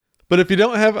But if you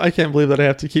don't have, I can't believe that I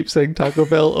have to keep saying Taco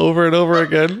Bell over and over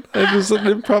again. I just an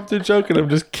impromptu joke and I'm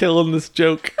just killing this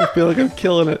joke. I feel like I'm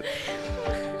killing it.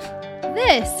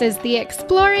 This is the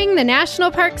Exploring the National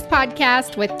Parks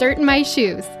podcast with Dirt in My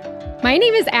Shoes. My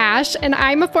name is Ash, and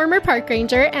I'm a former park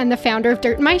ranger and the founder of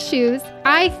Dirt in My Shoes.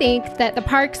 I think that the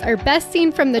parks are best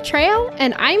seen from the trail,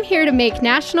 and I'm here to make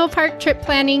national park trip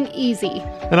planning easy.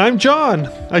 And I'm John.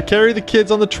 I carry the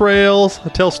kids on the trails, I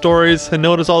tell stories, and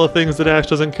notice all the things that Ash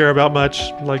doesn't care about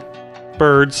much, like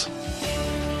birds.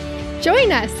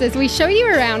 Join us as we show you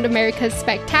around America's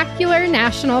spectacular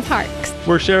national parks.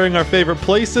 We're sharing our favorite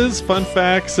places, fun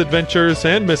facts, adventures,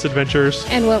 and misadventures.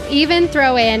 And we'll even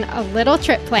throw in a little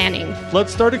trip planning.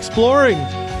 Let's start exploring.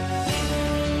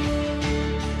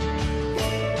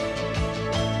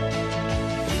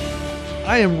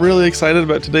 I am really excited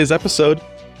about today's episode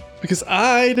because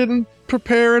I didn't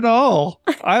prepare at all.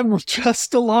 I'm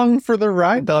just along for the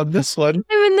ride on this one.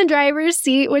 I'm in the driver's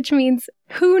seat, which means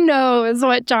who knows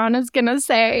what John is going to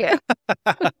say.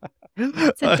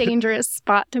 It's a dangerous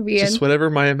spot to be in. Just whatever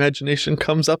my imagination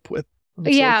comes up with.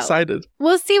 I'm so excited.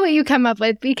 We'll see what you come up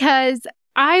with, because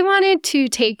I wanted to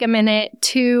take a minute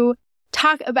to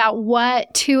talk about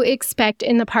what to expect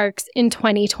in the parks in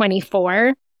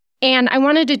 2024. And I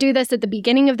wanted to do this at the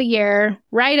beginning of the year,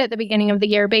 right at the beginning of the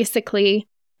year, basically,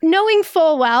 knowing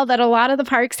full well that a lot of the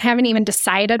parks haven't even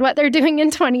decided what they're doing in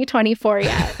 2024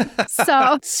 yet.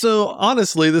 So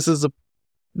honestly, this is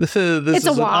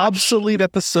an obsolete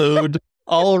episode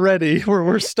already, where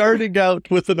we're starting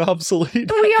out with an obsolete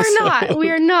episode.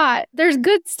 We are not. There's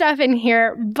good stuff in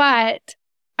here, but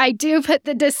I do put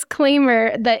the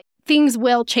disclaimer that things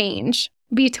will change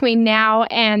between now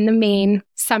and the main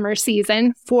summer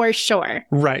season, for sure.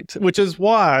 Right, which is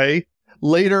why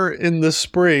later in the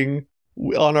spring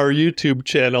on our YouTube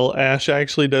channel, Ash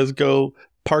actually does go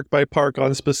park by park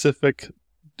on specific,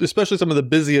 especially some of the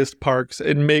busiest parks,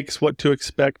 and makes what to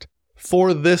expect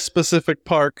for this specific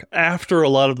park after a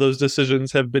lot of those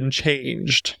decisions have been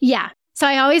changed. Yeah. So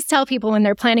I always tell people when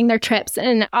they're planning their trips,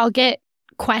 and I'll get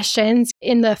questions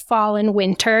in the fall and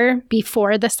winter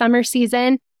before the summer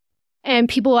season, and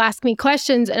people will ask me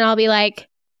questions, and I'll be like,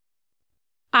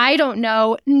 I don't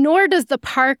know, nor does the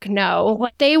park know.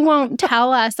 They won't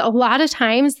tell us. A lot of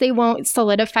times they won't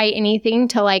solidify anything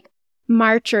till like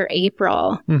March or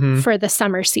April for the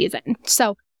summer season.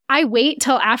 So I wait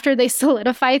till after they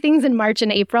solidify things in March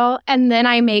and April, and then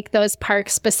I make those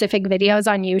park-specific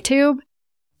videos on YouTube.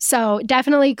 So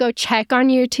definitely go check on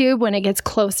YouTube when it gets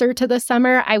closer to the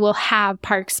summer. I will have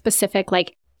park-specific,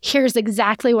 like, here's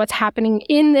exactly what's happening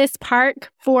in this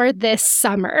park for this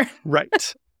summer.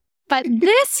 Right. But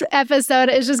this episode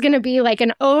is just going to be like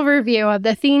an overview of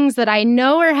the things that I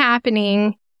know are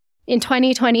happening in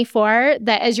 2024,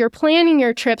 that as you're planning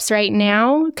your trips right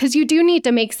now, because you do need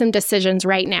to make some decisions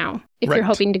right now if you're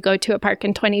hoping to go to a park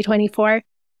in 2024.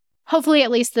 Hopefully,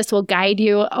 at least this will guide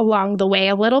you along the way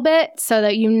a little bit so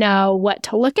that you know what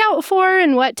to look out for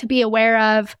and what to be aware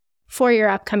of for your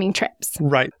upcoming trips.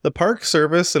 Right. The park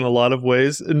service, in a lot of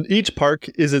ways, and each park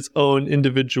is its own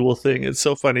individual thing. It's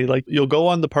so funny. Like, you'll go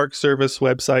on the park service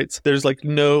websites, there's like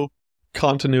no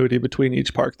continuity between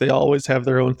each park. They always have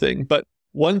their own thing. But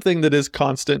one thing that is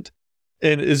constant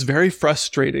and is very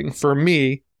frustrating for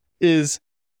me is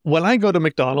when I go to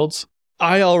McDonald's,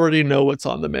 I already know what's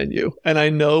on the menu, and I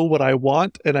know what I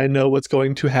want, and I know what's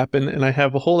going to happen, and I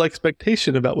have a whole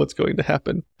expectation about what's going to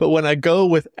happen. But when I go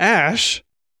with Ash,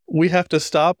 we have to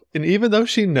stop, and even though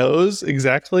she knows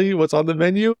exactly what's on the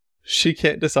menu, she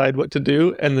can't decide what to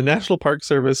do, and the National Park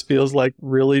Service feels like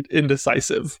really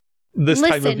indecisive this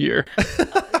time of year.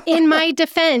 In my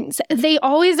defense, they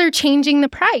always are changing the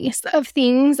price of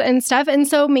things and stuff, and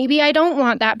so maybe I don't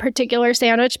want that particular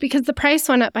sandwich because the price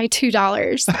went up by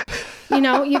 $2. You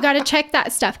know, you got to check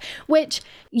that stuff, which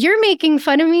you're making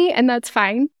fun of me, and that's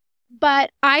fine.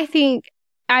 But I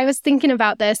was thinking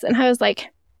about this, and I was like,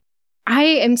 I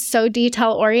am so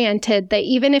detail-oriented that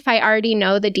even if I already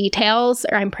know the details,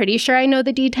 or I'm pretty sure I know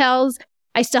the details,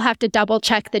 I still have to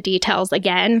double-check the details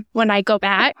again when I go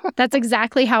back. That's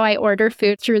exactly how I order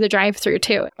food through the drive-thru,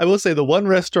 too. I will say the one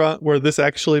restaurant where this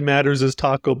actually matters is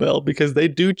Taco Bell, because they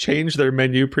do change their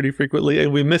menu pretty frequently,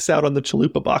 and we miss out on the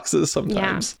chalupa boxes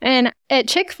sometimes. Yeah. And at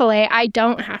Chick-fil-A, I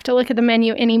don't have to look at the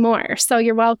menu anymore, so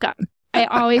you're welcome. I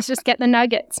always just get the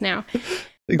nuggets now.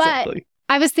 Exactly. But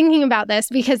I was thinking about this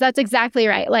because that's exactly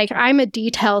right. Like, I'm a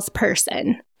details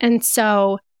person. And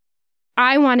so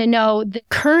I want to know the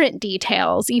current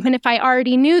details. Even if I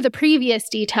already knew the previous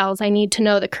details, I need to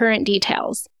know the current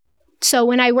details. So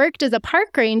when I worked as a park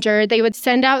ranger, they would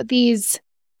send out these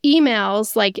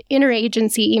emails, like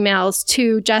interagency emails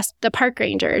to just the park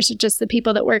rangers, just the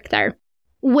people that work there,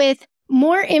 with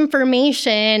more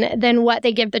information than what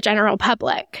they give the general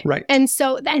public. Right. And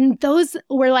so then those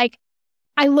were like,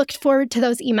 I looked forward to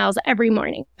those emails every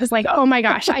morning. I was like, oh my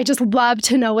gosh, I just love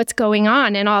to know what's going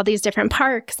on in all these different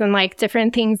parks and like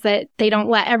different things that they don't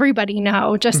let everybody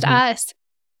know, just us.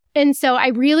 And so I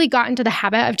really got into the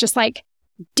habit of just like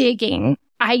digging.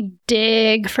 I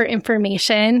dig for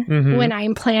information when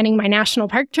I'm planning my national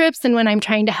park trips and when I'm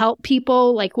trying to help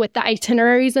people like with the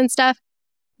itineraries and stuff.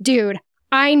 Dude,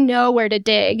 I know where to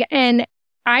dig, and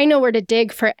I know where to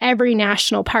dig for every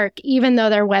national park, even though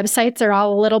their websites are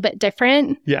all a little bit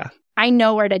different. Yeah. I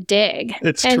know where to dig.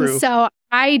 It's true. And so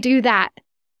I do that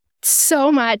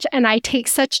so much, and I take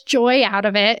such joy out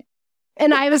of it.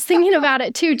 And I was thinking about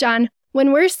it too, John.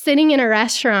 When we're sitting in a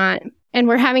restaurant and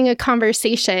we're having a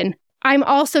conversation, I'm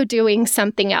also doing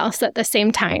something else at the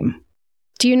same time.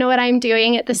 Do you know what I'm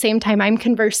doing at the same time I'm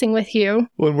conversing with you?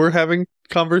 When we're having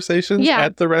conversations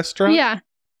at the restaurant? Yeah.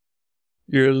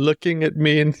 You're looking at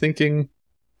me and thinking,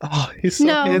 oh, he's so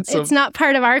handsome. No, it's not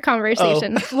part of our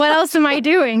conversation. Oh. What else am I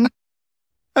doing?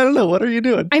 I don't know. What are you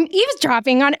doing? I'm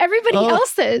eavesdropping on everybody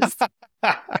else's.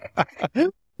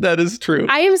 That is true.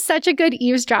 I am such a good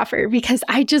eavesdropper because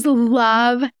I just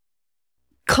love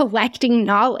collecting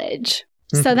knowledge.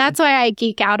 So that's why I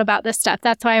geek out about this stuff.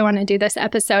 That's why I want to do this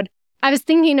episode. I was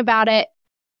thinking about it,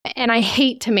 and I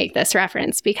hate to make this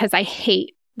reference because I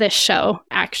hate this show,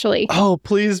 actually. Oh,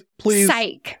 please.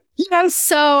 Psych. Yes.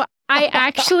 So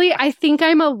I think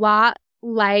I'm a lot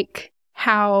like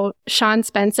how Sean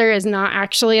Spencer is not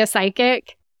actually a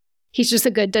psychic. He's just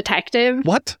a good detective.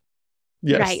 What?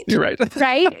 Yes, right. You're right.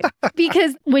 Right?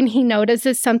 Because when he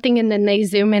notices something and then they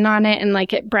zoom in on it and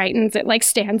like it brightens, it like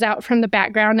stands out from the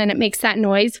background and it makes that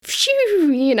noise.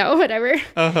 Phew, you know, whatever.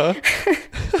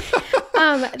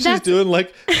 She's doing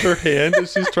like her hand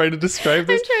as she's trying to describe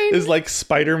this is like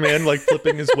Spider-Man like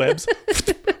flipping his webs.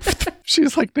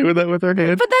 She's like doing that with her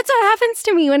hand. But that's what happens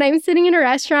to me when I'm sitting in a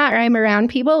restaurant or I'm around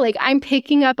people. Like I'm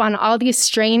picking up on all these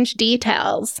strange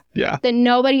details that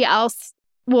nobody else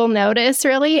will notice,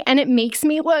 really, and it makes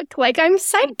me look like I'm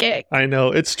psychic. I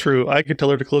know, it's true. I could tell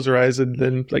her to close her eyes and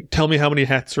then like tell me how many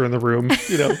hats are in the room,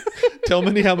 you know. Tell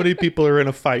me how many people are in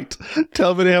a fight.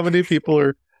 Tell me how many people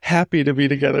are happy to be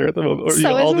together at the moment, or you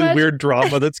know, all the weird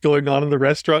drama that's going on in the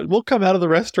restaurant. We'll come out of the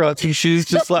restaurant and she's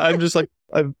just like,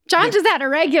 John just had a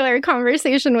regular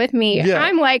conversation with me. Yeah.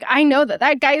 I'm like, I know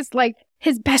that guy's like,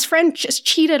 his best friend just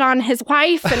cheated on his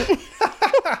wife, and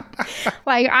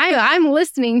like I'm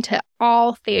listening to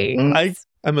all things.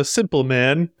 I'm a simple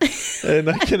man,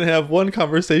 and I can have one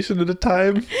conversation at a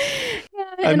time.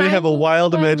 I may have a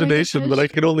wild imagination, but I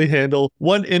can only handle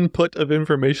one input of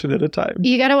information at a time.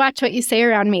 You got to watch what you say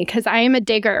around me because I am a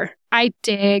digger. I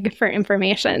dig for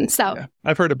information. So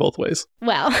I've heard it both ways.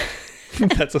 Well.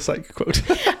 That's a psychic quote.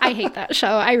 I hate that show.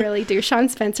 I really do. Sean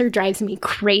Spencer drives me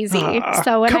crazy.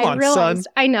 So when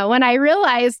when I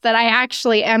realized that I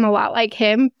actually am a lot like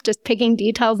him, just picking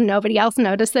details nobody else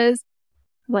notices,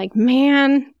 like,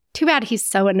 man, too bad he's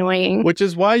so annoying. Which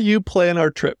is why you plan our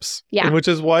trips. Yeah. And which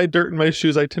is why Dirt in My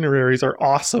Shoes itineraries are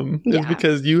awesome. Is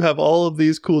because you have all of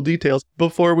these cool details.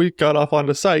 Before we got off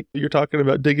onto Psych, you're talking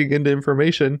about digging into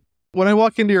information. When I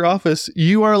walk into your office,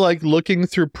 you are like looking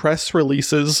through press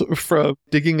releases from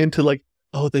digging into like,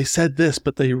 oh, they said this,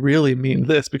 but they really mean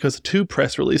this because 2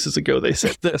 press releases ago they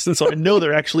said this. And so I know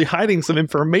they're actually hiding some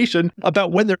information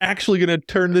about when they're actually going to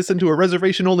turn this into a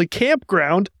reservation-only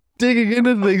campground, digging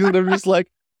into things. And I'm just like,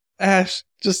 Ash,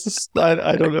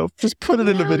 I don't know. Just put it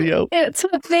in a video. It's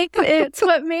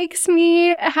what makes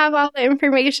me have all the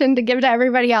information to give to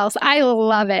everybody else. I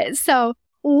love it. So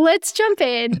let's jump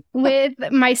in with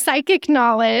my psychic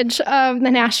knowledge of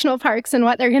the national parks and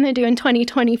what they're going to do in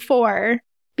 2024,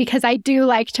 because I do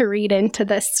like to read into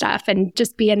this stuff and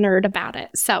just be a nerd about it.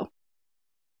 So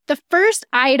the first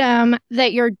item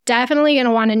that you're definitely going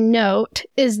to want to note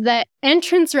is that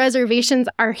entrance reservations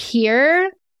are here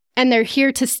and they're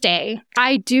here to stay.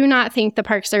 I do not think the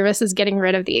Park Service is getting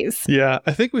rid of these. Yeah,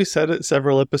 I think we said it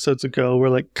several episodes ago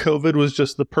where like COVID was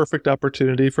just the perfect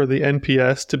opportunity for the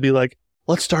NPS to be like,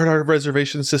 let's start our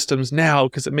reservation systems now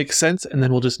because it makes sense, and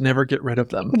then we'll just never get rid of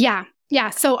them. Yeah.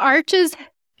 So Arches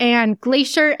and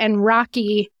Glacier and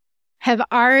Rocky have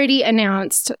already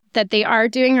announced that they are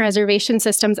doing reservation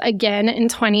systems again in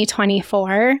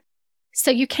 2024.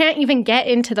 So you can't even get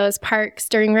into those parks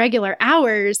during regular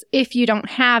hours if you don't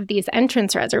have these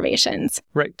entrance reservations.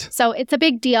 Right. So it's a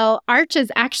big deal.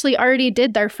 Arches actually already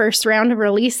did their first round of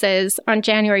releases on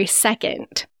January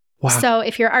 2nd. Wow. So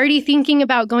if you're already thinking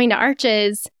about going to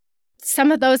Arches,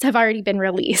 some of those have already been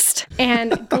released.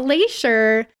 And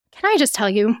Glacier, can I just tell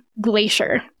you,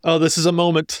 Glacier. Oh, this is a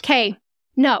moment. Okay.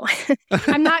 No,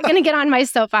 I'm not going to get on my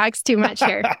soapbox too much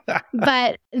here,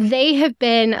 but they have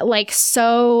been like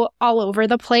so all over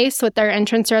the place with their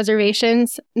entrance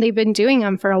reservations. They've been doing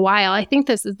them for a while. I think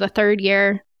this is the 3rd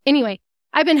year. Anyway,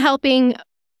 I've been helping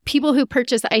people who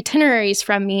purchase itineraries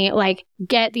from me like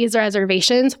get these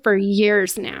reservations for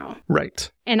years now.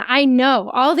 Right. And I know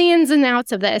all the ins and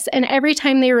outs of this. And every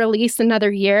time they release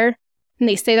another year, and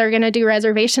they say they're going to do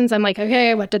reservations, I'm like,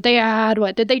 okay, what did they add?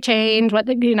 What did they change? What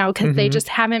did, because they just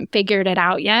haven't figured it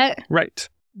out yet. Right.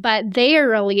 But they are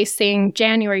releasing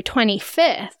January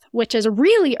 25th, which is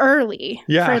really early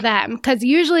for them because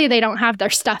usually they don't have their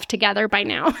stuff together by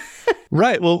now.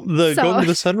 Right. Well, Going to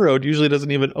the Sun Road usually doesn't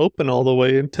even open all the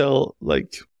way until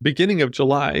like beginning of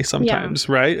July sometimes,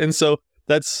 right? And so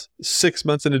that's 6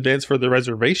 months in advance for the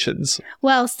reservations.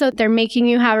 Well, so they're making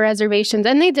you have reservations,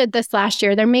 and they did this last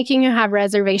year. They're making you have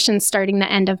reservations starting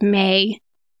the end of May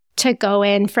to go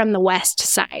in from the west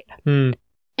side. And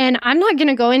I'm not going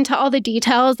to go into all the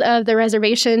details of the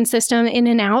reservation system in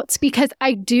and outs because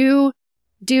I do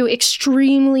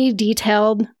extremely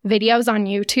detailed videos on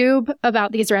YouTube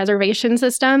about these reservation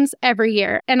systems every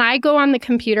year. And I go on the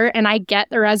computer and I get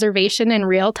the reservation in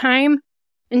real time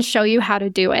and show you how to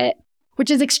do it, which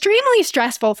is extremely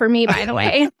stressful for me, by the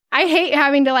way. I hate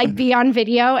having to like be on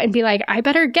video and be like, I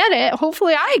better get it.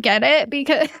 Hopefully I get it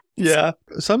because... Yeah.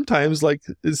 Sometimes like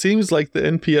it seems like the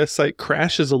NPS site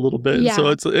crashes a little bit. Yeah.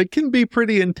 So it can be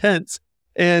pretty intense.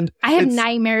 And I have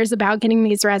nightmares about getting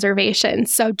these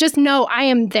reservations. So just know I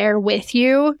am there with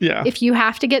you. Yeah. If you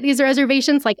have to get these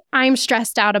reservations, like I'm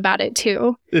stressed out about it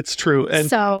too. It's true.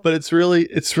 But it's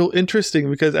real interesting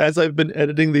because as I've been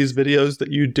editing these videos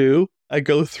that you do, I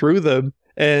go through them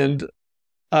and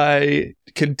I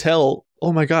can tell,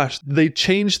 oh my gosh, they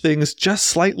change things just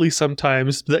slightly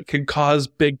sometimes that can cause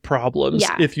big problems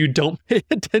if you don't pay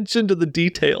attention to the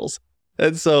details.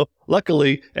 And so,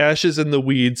 luckily, Ash is in the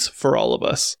weeds for all of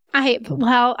us. I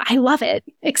love it,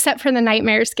 except for the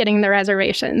nightmares getting the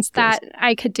reservations. That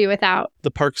I could do without.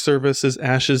 The Park Service is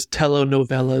Ash's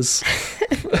telenovelas.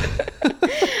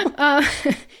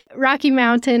 Rocky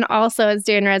Mountain also is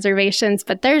doing reservations,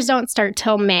 but theirs don't start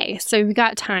till May, so you've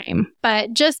got time.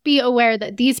 But just be aware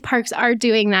that these parks are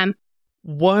doing them.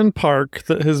 One park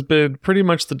that has been pretty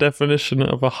much the definition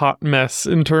of a hot mess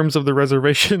in terms of the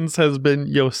reservations has been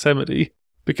Yosemite,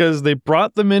 because they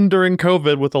brought them in during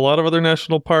COVID with a lot of other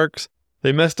national parks.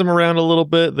 They messed them around a little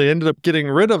bit. They ended up getting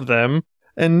rid of them.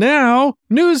 And now,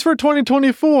 news for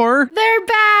 2024. They're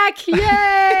back!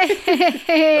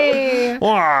 Yay!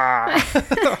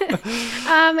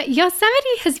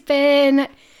 Yosemite has been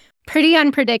pretty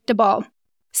unpredictable.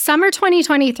 Summer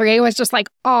 2023 was just like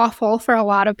awful for a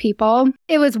lot of people.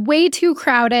 It was way too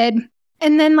crowded.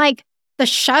 And then like the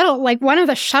shuttle, like one of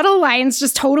the shuttle lines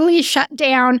just totally shut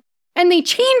down. And they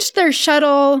changed their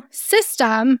shuttle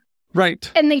system.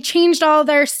 Right. And they changed all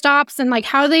their stops and like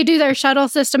how they do their shuttle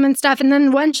system and stuff. And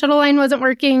then one shuttle line wasn't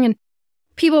working and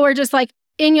people were just like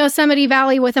in Yosemite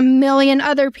Valley with a million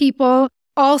other people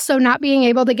also not being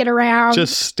able to get around.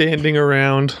 Just standing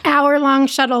around. Hour-long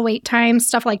shuttle wait times,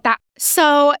 stuff like that.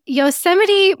 So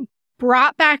Yosemite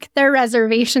brought back their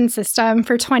reservation system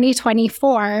for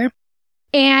 2024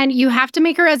 and you have to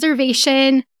make a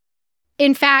reservation.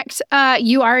 In fact,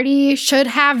 you already should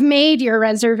have made your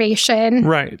reservation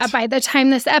by the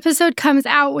time this episode comes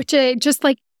out, which just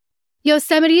like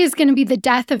Yosemite is going to be the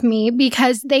death of me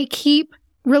because they keep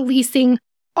releasing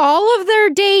all of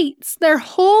their dates, their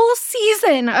whole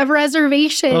season of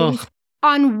reservations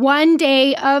on one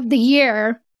day of the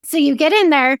year. So you get in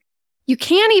there, you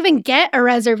can't even get a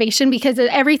reservation because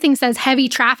everything says heavy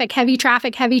traffic, heavy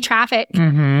traffic, heavy traffic.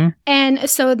 Mm-hmm. And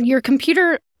so your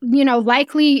computer,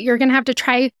 likely you're going to have to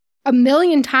try a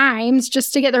million times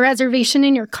just to get the reservation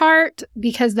in your cart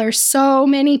because there's so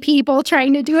many people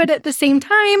trying to do it at the same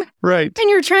time. Right. And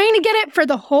you're trying to get it for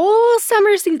the whole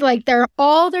summer season. Like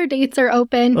all their dates are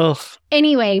open. Ugh.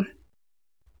 Anyway,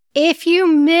 if you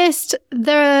missed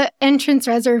the entrance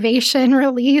reservation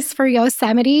release for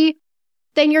Yosemite,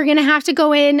 then you're going to have to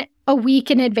go in a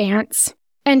week in advance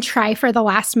and try for the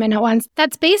last minute ones.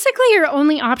 That's basically your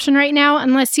only option right now,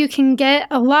 unless you can get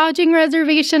a lodging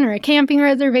reservation or a camping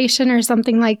reservation or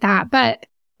something like that. But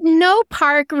no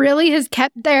park really has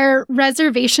kept their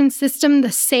reservation system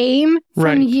the same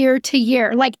from year to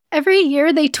year. Like every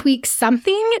year they tweak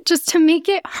something just to make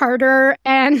it harder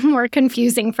and more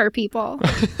confusing for people.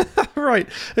 Right.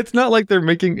 It's not like they're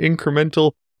making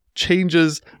incremental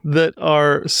changes that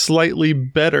are slightly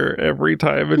better every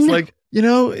time. It's like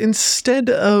instead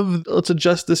of let's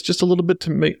adjust this just a little bit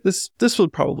to make this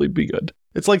would probably be good.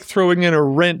 It's like throwing in a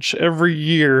wrench every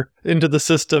year into the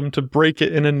system to break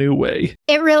it in a new way.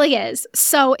 It really is.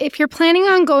 So if you're planning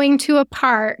on going to a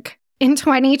park in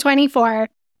 2024,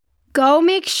 go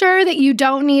make sure that you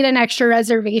don't need an extra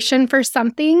reservation for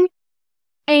something.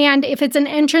 And if it's an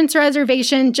entrance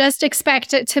reservation, just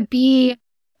expect it to be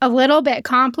a little bit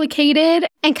complicated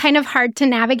and kind of hard to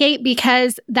navigate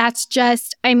because that's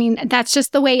just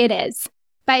the way it is.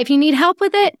 But if you need help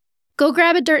with it, go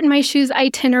grab a Dirt in My Shoes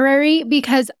itinerary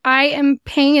because I am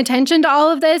paying attention to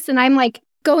all of this and I'm like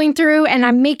going through and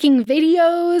I'm making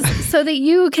videos so that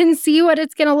you can see what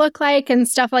it's going to look like and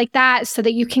stuff like that so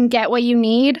that you can get what you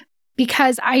need.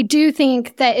 Because I do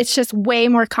think that it's just way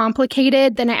more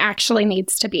complicated than it actually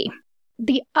needs to be.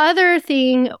 The other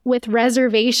thing with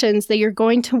reservations that you're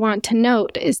going to want to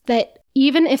note is that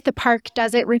even if the park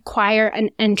doesn't require an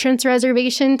entrance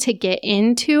reservation to get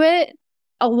into it,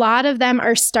 a lot of them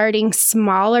are starting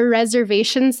smaller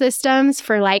reservation systems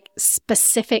for like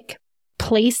specific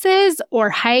places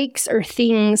or hikes or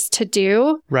things to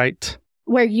do. Right.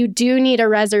 Where you do need a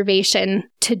reservation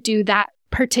to do that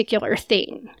particular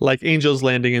thing. Like Angel's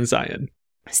Landing in Zion.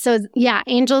 So yeah,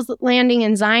 Angel's Landing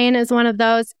in Zion is one of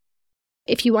those.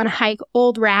 If you want to hike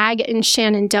Old Rag in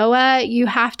Shenandoah, you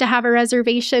have to have a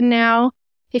reservation now.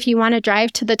 If you want to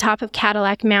drive to the top of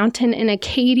Cadillac Mountain in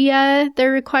Acadia,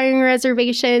 they're requiring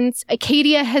reservations.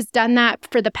 Acadia has done that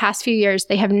for the past few years.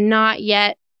 They have not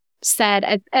yet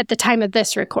said at the time of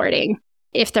this recording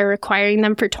if they're requiring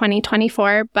them for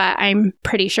 2024, but I'm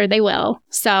pretty sure they will.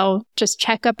 So just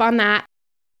check up on that.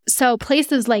 So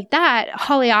places like that,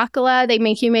 Haleakala, they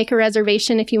make you make a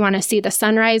reservation if you want to see the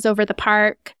sunrise over the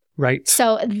park. Right.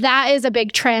 So that is a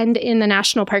big trend in the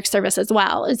National Park Service as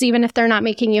well, is even if they're not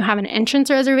making you have an entrance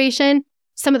reservation,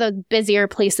 some of those busier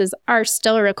places are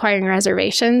still requiring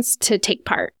reservations to take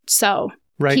part. So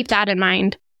keep that in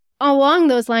mind. Along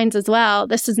those lines as well,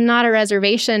 this is not a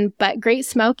reservation, but Great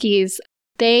Smokies,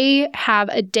 they have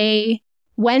a day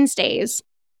Wednesdays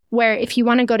where if you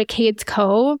want to go to Cades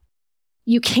Cove,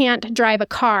 you can't drive a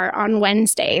car on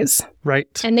Wednesdays.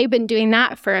 Right. And they've been doing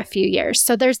that for a few years.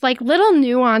 So there's like little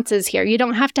nuances here. You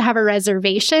don't have to have a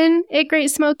reservation at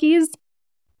Great Smokies,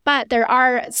 but there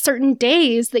are certain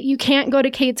days that you can't go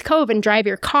to Cades Cove and drive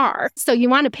your car. So you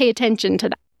want to pay attention to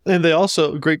that. And they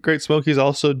also, Great Smokies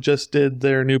also just did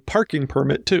their new parking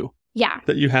permit too. Yeah.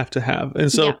 That you have to have.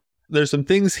 And so there's some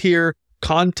things here,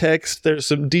 context, there's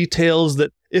some details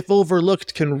that if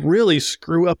overlooked can really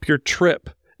screw up your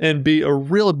trip and be a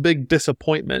real big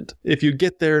disappointment if you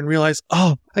get there and realize,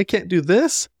 oh, I can't do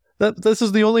this. This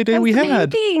is the only day we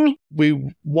had.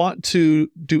 We want to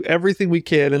do everything we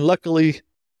can. And luckily,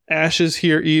 Ash is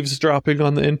here eavesdropping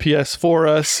on the NPS for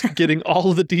us, getting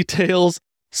all of the details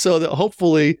so that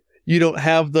hopefully you don't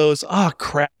have those,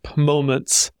 crap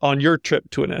moments on your trip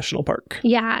to a national park.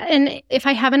 Yeah. And if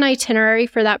I have an itinerary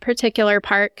for that particular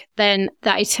park, then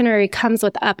the itinerary comes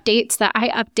with updates that I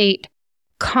update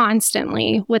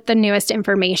constantly with the newest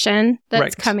information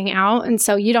that's coming out. And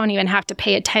so you don't even have to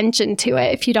pay attention to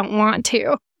it if you don't want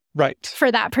to. Right.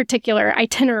 For that particular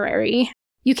itinerary.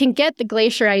 You can get the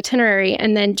Glacier itinerary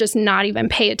and then just not even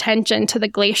pay attention to the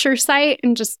Glacier site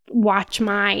and just watch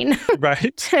mine.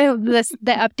 Right. The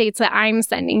updates that I'm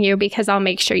sending you because I'll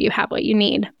make sure you have what you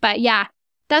need. But yeah,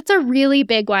 that's a really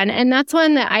big one. And that's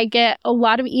one that I get a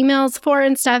lot of emails for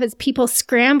and stuff is people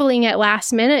scrambling at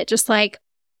last minute, just like,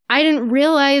 I didn't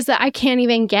realize that I can't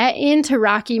even get into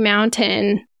Rocky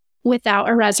Mountain without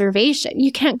a reservation.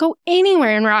 You can't go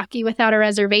anywhere in Rocky without a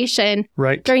reservation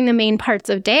during the main parts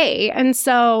of day. And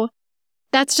so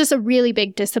that's just a really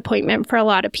big disappointment for a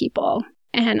lot of people.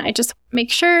 And I just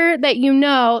make sure that you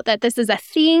know that this is a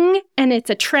thing and it's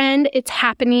a trend. It's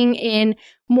happening in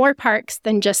more parks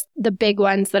than just the big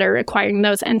ones that are requiring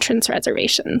those entrance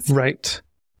reservations. Right.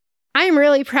 I'm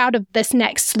really proud of this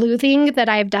next sleuthing that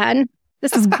I've done.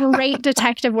 This is great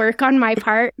detective work on my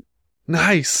part.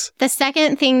 Nice. The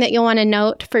second thing that you'll want to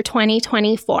note for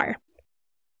 2024.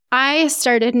 I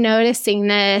started noticing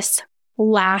this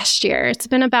last year. It's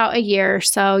been about a year or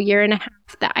so, year and a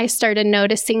half, that I started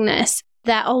noticing this,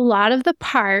 that a lot of the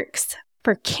parks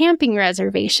for camping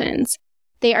reservations,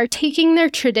 they are taking their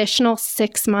traditional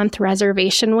 6-month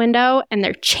reservation window and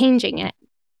they're changing it.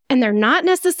 And they're not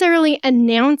necessarily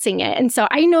announcing it. And so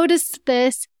I noticed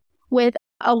this with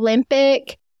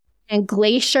Olympic and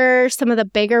Glacier, some of the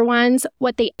bigger ones.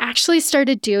 What they actually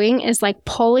started doing is like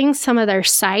pulling some of their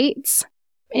sites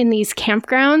in these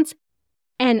campgrounds.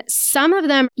 And some of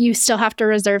them, you still have to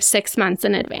reserve 6 months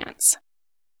in advance.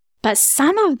 But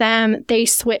some of them, they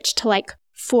switched to like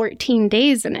 14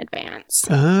 days in advance.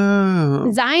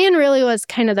 Oh. Zion really was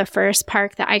kind of the first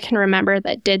park that I can remember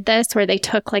that did this, where they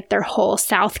took like their whole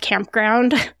South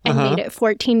campground and made it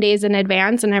 14 days in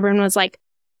advance. And everyone was like,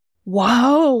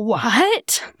 whoa,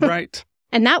 what? Right.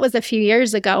 And that was a few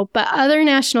years ago. But other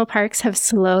national parks have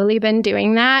slowly been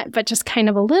doing that, but just kind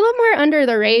of a little more under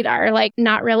the radar, like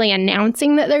not really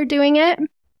announcing that they're doing it.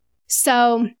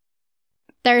 So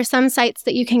there are some sites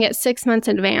that you can get 6 months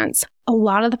in advance. A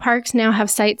lot of the parks now have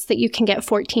sites that you can get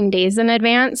 14 days in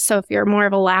advance. So if you're more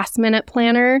of a last minute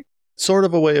planner. Sort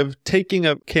of a way of taking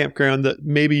a campground that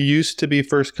maybe used to be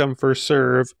first come, first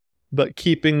serve, but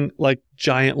keeping like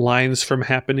giant lines from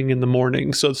happening in the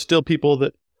morning. So it's still people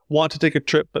that want to take a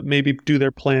trip, but maybe do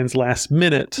their plans last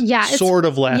minute. Yeah. Sort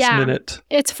of last minute.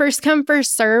 It's first come,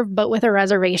 first serve, but with a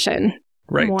reservation.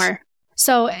 Right. More.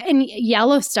 So in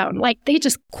Yellowstone, like they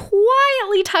just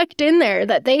quietly tucked in there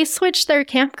that they switched their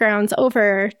campgrounds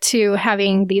over to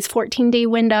having these 14-day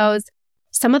windows.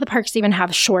 Some of the parks even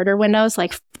have shorter windows,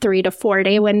 like 3 to 4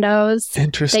 day windows.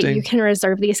 Interesting. That you can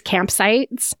reserve these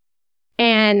campsites.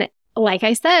 And like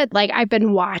I said, like I've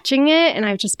been watching it and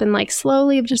I've just been like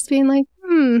slowly just being like,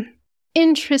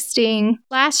 interesting.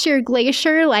 Last year,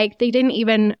 Glacier, like they didn't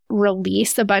even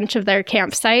release a bunch of their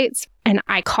campsites. And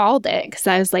I called it because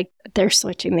I was like, they're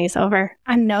switching these over.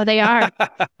 I know they are.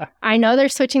 I know they're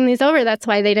switching these over. That's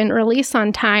why they didn't release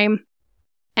on time.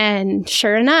 And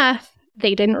sure enough,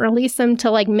 they didn't release them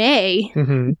till like May.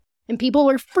 Mm-hmm. And people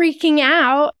were freaking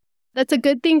out. That's a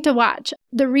good thing to watch.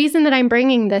 The reason that I'm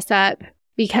bringing this up,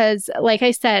 because like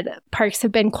I said, parks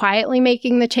have been quietly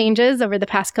making the changes over the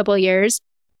past couple of years.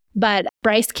 But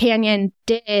Bryce Canyon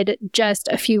did just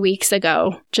a few weeks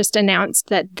ago just announced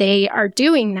that they are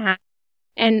doing that.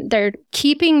 And they're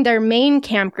keeping their main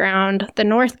campground, the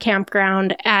North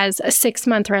Campground, as a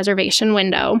 6-month reservation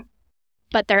window.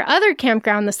 But their other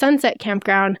campground, the Sunset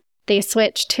Campground, they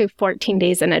switched to 14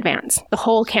 days in advance, the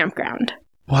whole campground.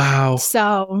 Wow.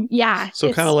 So, yeah.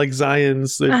 So kind of like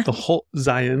Zion's, the whole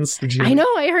Zion's. I know,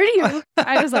 I heard you.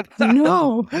 I was like,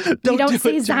 no, don't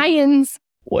say Zion's.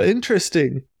 Well,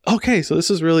 interesting. Okay, so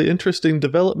this is really interesting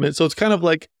development. So it's kind of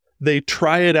like they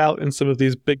try it out in some of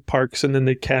these big parks and then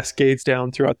they cascades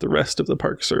down throughout the rest of the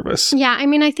park service. Yeah, I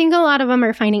mean, I think a lot of them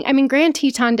are finding, Grand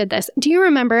Teton did this. Do you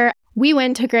remember we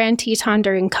went to Grand Teton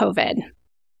during COVID?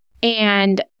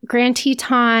 And Grand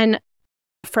Teton,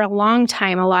 for a long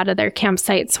time, a lot of their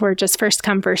campsites were just first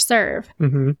come, first serve.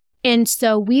 Mm-hmm. And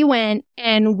so we went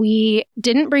and we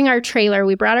didn't bring our trailer.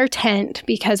 We brought our tent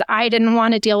because I didn't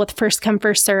want to deal with first come,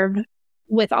 first serve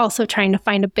with also trying to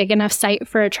find a big enough site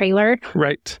for a trailer.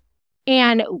 Right.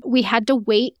 And we had to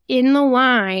wait in the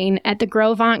line at the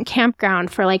Grovant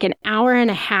campground for like an hour and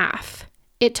a half.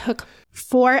 It took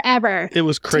forever. It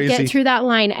was crazy. To get through that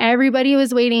line. Everybody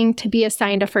was waiting to be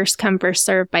assigned a first come, first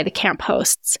serve by the camp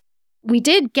hosts. We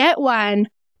did get one,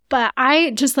 but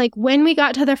I just like when we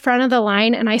got to the front of the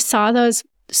line and I saw those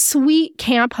sweet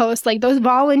camp hosts, like those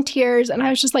volunteers, and I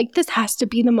was just like, this has to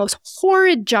be the most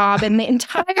horrid job in the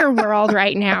entire world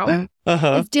right now.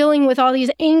 Is dealing with all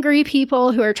these angry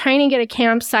people who are trying to get a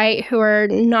campsite, who are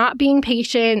not being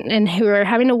patient and who are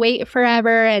having to wait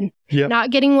forever and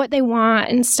not getting what they want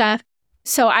and stuff.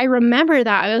 So I remember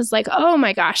that. I was like, oh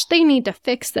my gosh, they need to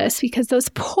fix this because those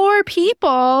poor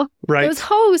people, those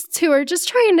hosts who are just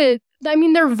trying to,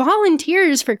 they're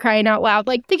volunteers for crying out loud.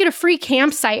 Like they get a free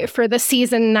campsite for the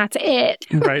season and that's it.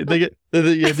 Right. They get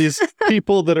these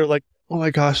people that are like, oh my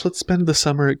gosh, let's spend the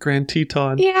summer at Grand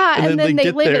Teton. Yeah, and then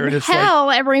they live in hell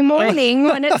every morning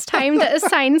when it's time to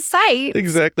assign sites.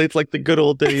 Exactly. It's like the good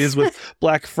old days with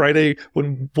Black Friday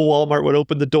when Walmart would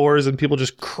open the doors and people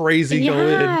just crazy go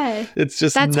in. It's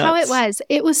just That's nuts. how it was.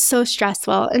 It was so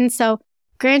stressful. And so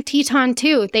Grand Teton,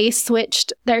 too, they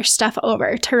switched their stuff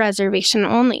over to reservation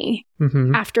only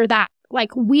after that.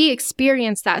 Like we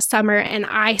experienced that summer and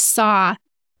I saw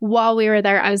while we were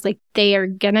there, I was like, they are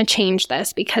going to change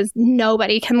this because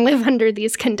nobody can live under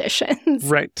these conditions.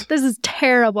 Right. This is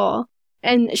terrible.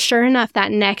 And sure enough,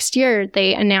 that next year,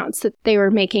 they announced that they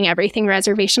were making everything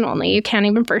reservation only. You can't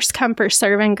even first come, first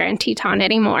serve in Grand Teton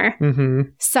anymore.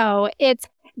 So it's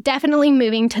definitely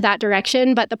moving to that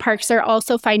direction, but the parks are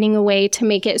also finding a way to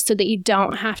make it so that you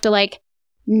don't have to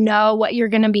know what you're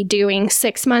going to be doing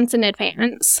 6 months in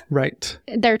advance. Right.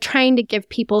 They're trying to give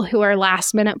people who are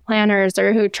last minute planners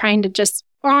or who are trying to just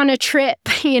on a trip,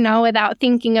 without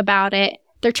thinking about it.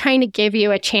 They're trying to give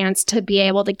you a chance to be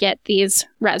able to get these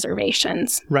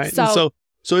reservations. Right. So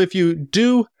if you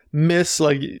do miss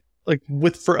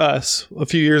for us, a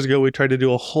few years ago, we tried to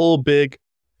do a whole big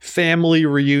family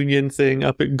reunion thing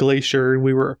up at Glacier and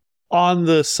we were on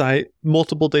the site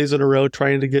multiple days in a row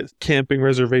trying to get camping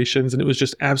reservations, and it was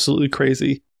just absolutely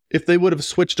crazy. If they would have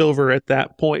switched over at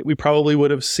that point, we probably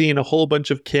would have seen a whole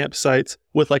bunch of campsites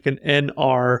with like an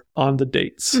NR on the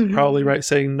dates. Probably, right,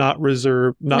 saying not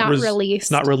reserved, not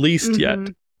released yet.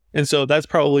 And so that's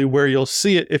probably where you'll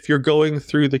see it if you're going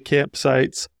through the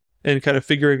campsites and kind of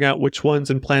figuring out which ones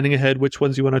and planning ahead, which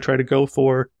ones you want to try to go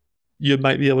for. You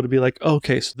might be able to be like,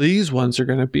 okay, so these ones are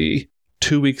going to be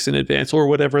 2 weeks in advance, or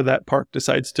whatever that park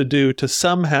decides to do to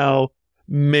somehow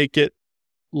make it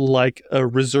like a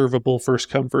reservable first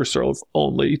come, first serve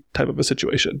only type of a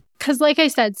situation. Because like I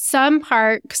said, some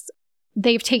parks,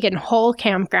 they've taken whole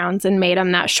campgrounds and made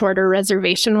them that shorter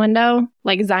reservation window,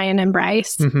 like Zion and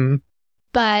Bryce.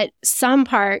 But some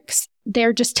parks,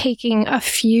 they're just taking a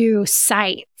few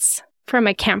sites from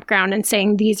a campground and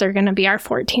saying these are going to be our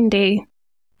 14-day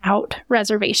out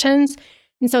reservations.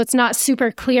 And so it's not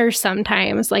super clear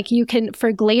sometimes. Like you can,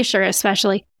 for Glacier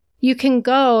especially, you can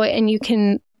go and you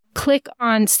can click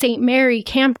on St. Mary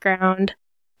Campground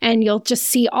and you'll just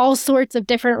see all sorts of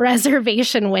different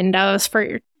reservation windows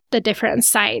for the different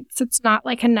sites. It's not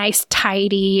like a nice,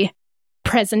 tidy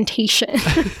presentation.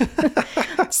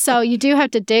 So you do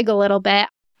have to dig a little bit.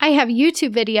 I have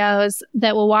YouTube videos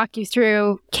that will walk you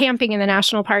through camping in the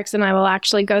national parks, and I will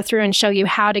actually go through and show you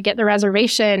how to get the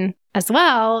reservation as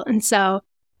well. And so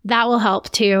that will help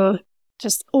to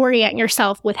just orient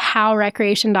yourself with how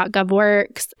recreation.gov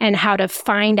works and how to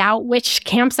find out which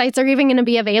campsites are even going to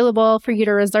be available for you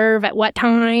to reserve at what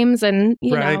times and,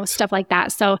 you know, stuff like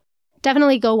that. So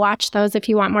definitely go watch those if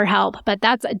you want more help. But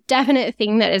that's a definite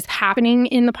thing that is happening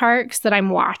in the parks that I'm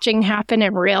watching happen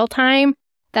in real time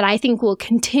that I think will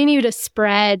continue to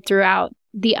spread throughout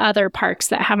the other parks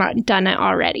that haven't done it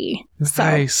already.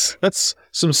 Nice. That's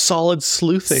some solid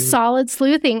sleuthing. Solid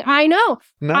sleuthing. I know.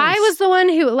 Nice. I was the one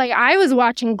who, I was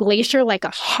watching Glacier like a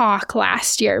hawk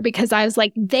last year because I was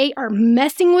like, they are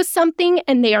messing with something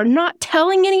and they are not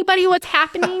telling anybody what's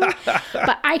happening.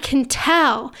 But I can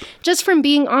tell just from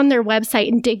being on their website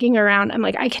and digging around, I'm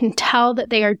like, I can tell that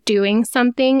they are doing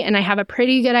something and I have a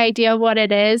pretty good idea of what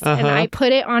it is. And I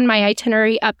put it on my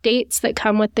itinerary updates that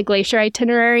come with the Glacier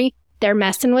itinerary. They're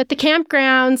messing with the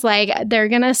campgrounds. Like, they're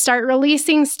going to start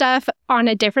releasing stuff on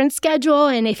a different schedule.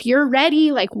 And if you're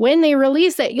ready, like when they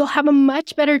release it, you'll have a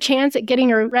much better chance at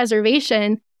getting a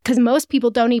reservation because most people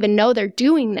don't even know they're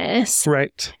doing this.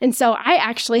 Right. And so I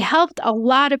actually helped a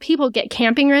lot of people get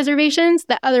camping reservations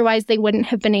that otherwise they wouldn't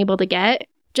have been able to get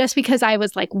just because I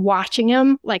was like watching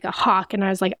them like a hawk. And I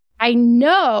was like, I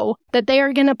know that they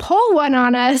are going to pull one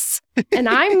on us and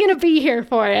I'm going to be here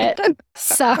for it.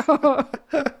 So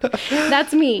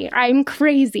that's me. I'm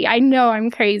crazy. I know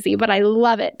I'm crazy, but I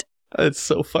love it. It's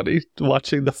so funny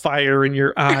watching the fire in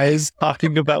your eyes,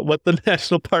 talking about what the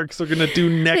national parks are going to do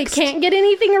next. They can't get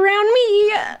anything around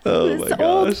me. Oh, this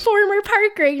old former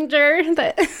park ranger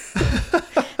that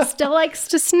still likes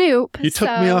to snoop. You took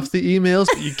me off the emails,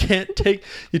 but you can't take.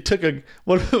 You took a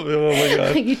what? Oh my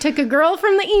god! You took a girl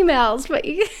from the emails, but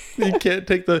you can't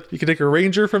take the. You can take a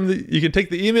ranger from the. You can take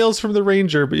the emails from the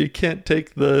ranger, but you can't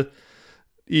take the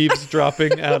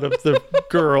eavesdropping out of the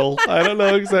girl. I don't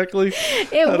know exactly.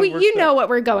 You know what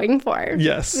we're going for.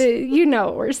 Yes. You know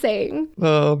what we're saying.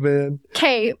 Oh, man.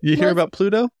 Okay. You hear about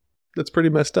Pluto? That's pretty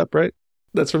messed up, right?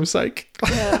 That's from Psych.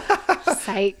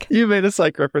 Psych. You made a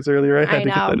Psych reference earlier. I had to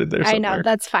get that in there somewhere. I know.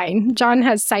 That's fine. John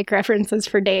has Psych references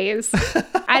for days.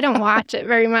 I don't watch it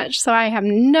very much, so I have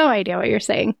no idea what you're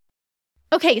saying.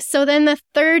 Okay, so then the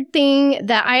third thing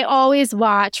that I always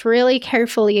watch really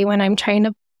carefully when I'm trying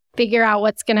to figure out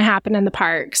what's going to happen in the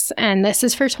parks. And this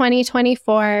is for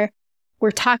 2024.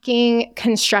 We're talking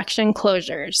construction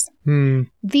closures.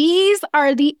 These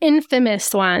are the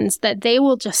infamous ones that they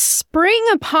will just spring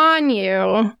upon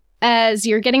you as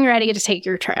you're getting ready to take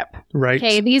your trip. Right.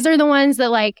 Okay. These are the ones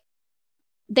that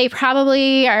they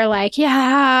probably are like,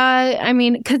 yeah, I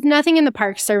mean, because nothing in the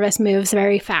Park Service moves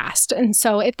very fast. And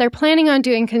so if they're planning on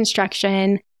doing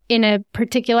construction in a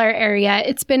particular area,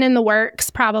 it's been in the works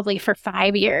probably for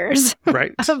 5 years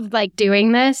of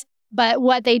doing this. But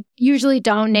what they usually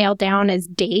don't nail down is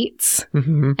dates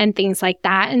and things like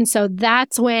that. And so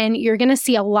that's when you're going to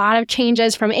see a lot of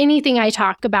changes from anything I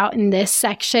talk about in this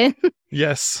section.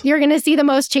 Yes. You're going to see the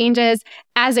most changes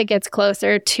as it gets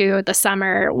closer to the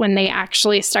summer when they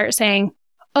actually start saying,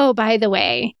 oh, by the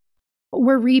way,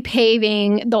 we're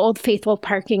repaving the Old Faithful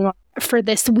parking lot for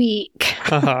this week.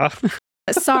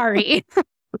 Sorry.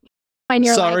 And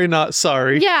you're sorry, not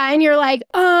sorry. Yeah, and you're like,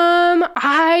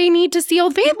 I need to see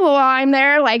Old Faithful while I'm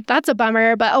there. Like, that's a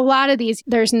bummer. But a lot of these,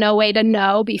 there's no way to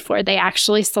know before they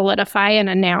actually solidify and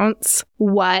announce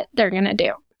what they're going to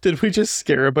do. Did we just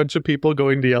scare a bunch of people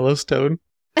going to Yellowstone?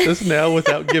 Just now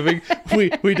without giving, we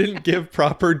didn't give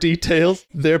proper details.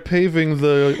 They're paving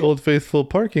the Old Faithful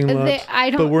parking lot,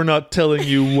 but we're not telling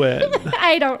you when.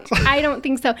 I don't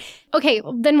think so. Okay,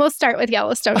 then we'll start with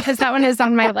Yellowstone because that one is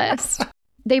on my list.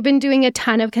 They've been doing a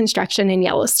ton of construction in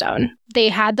Yellowstone. They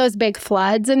had those big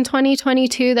floods in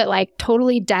 2022 that like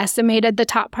totally decimated the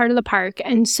top part of the park.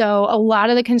 And so a lot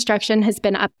of the construction has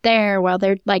been up there while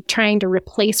they're like trying to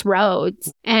replace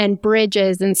roads and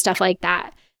bridges and stuff like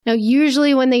that. Now,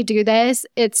 usually when they do this,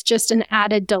 it's just an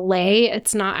added delay.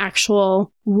 It's not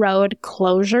actual road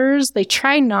closures. They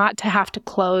try not to have to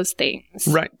close things.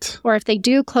 Right. Or if they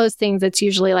do close things, it's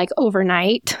usually like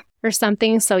overnight or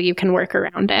something so you can work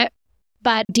around it.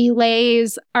 But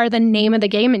delays are the name of the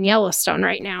game in Yellowstone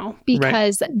right now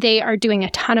because they are doing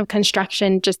a ton of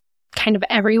construction just kind of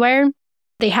everywhere.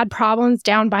 They had problems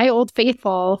down by Old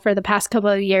Faithful for the past couple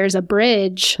of years, a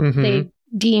bridge. They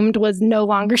deemed was no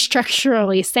longer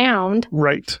structurally sound.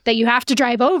 Right. That you have to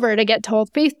drive over to get to Old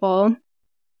Faithful.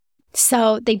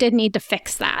 So they did need to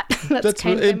fix that. That's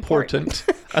kind of important.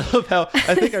 I love how,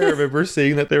 I think I remember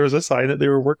seeing that there was a sign that they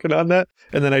were working on that,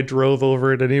 and then I drove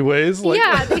over it anyways.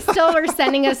 Yeah, they still were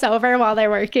sending us over while they're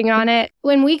working on it.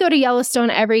 When we go to Yellowstone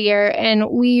every year, and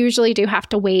we usually do have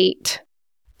to wait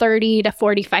 30 to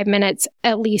 45 minutes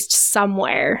at least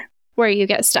somewhere where you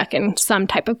get stuck in some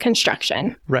type of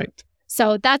construction. Right.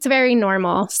 So that's very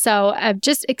normal. So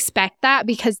just expect that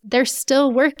because they're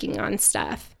still working on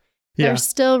stuff. They're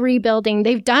still rebuilding.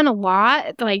 They've done a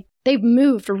lot. Like they've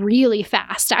moved really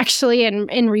fast actually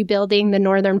in rebuilding the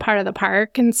northern part of the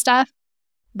park and stuff.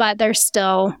 But there's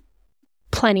still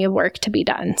plenty of work to be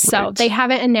done. So they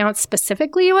haven't announced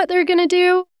specifically what they're going to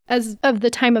do as of the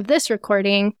time of this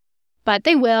recording, but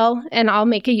they will. And I'll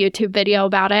make a YouTube video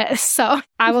about it. So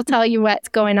I will tell you what's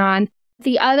going on.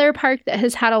 The other park that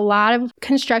has had a lot of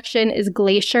construction is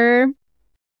Glacier.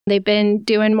 They've been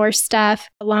doing more stuff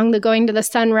along the Going to the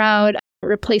Sun route,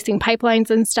 replacing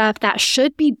pipelines and stuff. That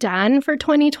should be done for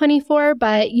 2024,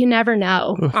 but you never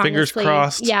know. Fingers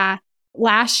crossed. Yeah.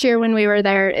 Last year when we were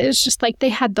there, it was just like they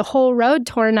had the whole road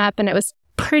torn up and it was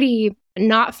pretty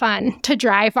not fun to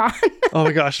drive on. Oh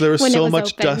my gosh, there was so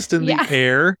much dust in the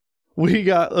air. We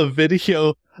got a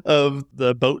video of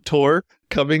the boat tour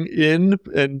coming in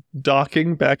and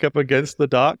docking back up against the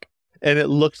dock, and it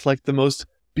looked like the most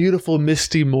beautiful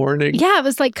misty morning. Yeah, it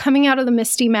was like coming out of the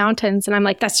misty mountains, and I'm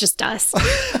like, that's just dust.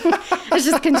 It's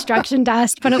just construction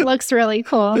dust, but it looks really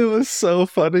cool. It was so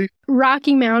funny.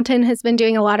 Rocky Mountain has been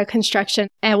doing a lot of construction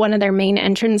at one of their main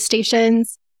entrance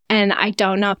stations, and I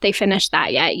don't know if they finished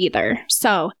that yet either.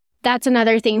 So that's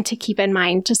another thing to keep in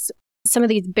mind. Just some of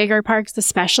these bigger parks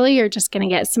especially are just going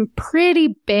to get some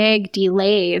pretty big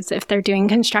delays if they're doing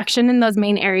construction in those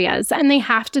main areas. And they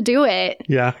have to do it.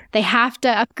 Yeah. They have to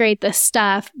upgrade this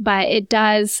stuff, but it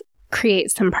does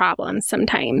create some problems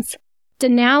sometimes.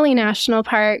 Denali National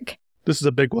Park. This is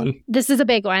a big one. This is a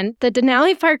big one. The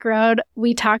Denali Park Road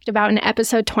we talked about in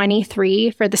episode 23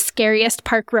 for the scariest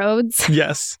park roads.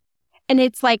 Yes. And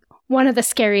it's like one of the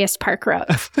scariest park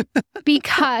roads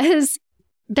because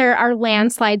there are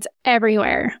landslides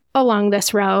everywhere along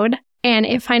this road. And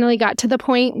it finally got to the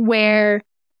point where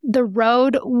the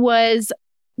road was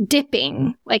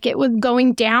dipping, like it was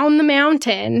going down the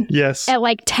mountain. Yes. At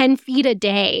like 10 feet a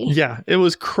day. Yeah, it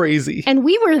was crazy. And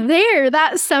we were there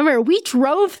that summer. We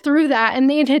drove through that and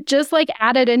they had just like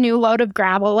added a new load of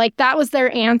gravel. Like that was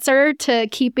their answer to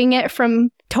keeping it from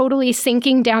totally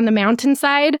sinking down the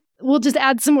mountainside. We'll just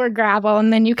add some more gravel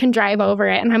and then you can drive over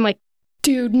it. And I'm like,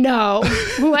 dude, no.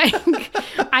 Like,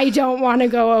 I don't want to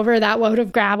go over that load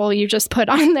of gravel you just put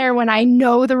on there when I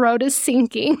know the road is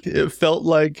sinking. It felt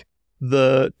like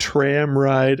the tram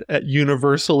ride at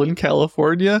Universal in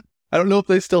California. I don't know if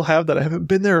they still have that. I haven't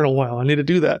been there in a while. I need to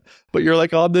do that. But you're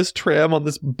like on this tram, on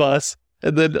this bus,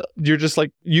 and then you're just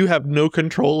like, you have no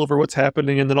control over what's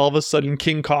happening. And then all of a sudden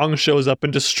King Kong shows up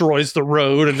and destroys the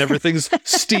road and everything's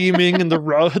steaming and the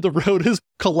road is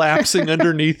collapsing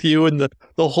underneath you. And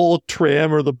the whole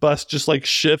tram or the bus just like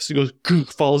shifts and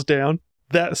goes, falls down.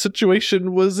 That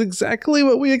situation was exactly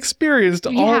what we experienced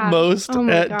almost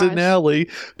at Denali,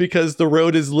 because the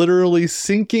road is literally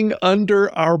sinking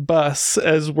under our bus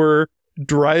as we're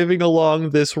driving along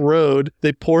this road.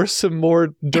 They pour some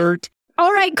more dirt.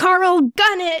 All right, Carl,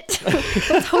 gun it.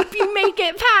 Let's hope you make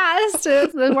it past.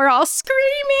 And we're all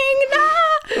screaming.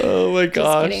 Nah. Oh my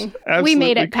gosh. We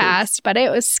made it past, but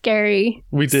it was scary.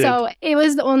 We did. So it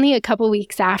was only a couple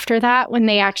weeks after that when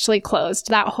they actually closed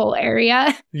that whole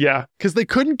area. Yeah, because they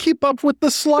couldn't keep up with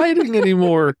the sliding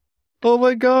anymore. Oh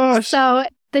my gosh. So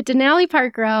the Denali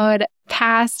Park Road,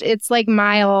 past, it's like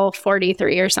mile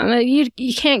 43 or something.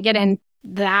 You can't get in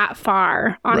that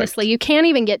far, honestly. Right. You can't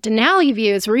even get Denali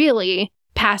views really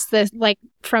past this, like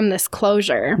from this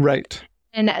closure. Right.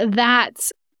 And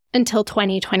that's until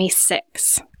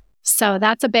 2026. So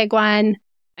that's a big one.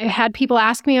 I had people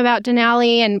ask me about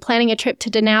Denali and planning a trip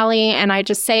to Denali. And I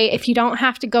just say, if you don't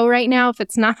have to go right now, if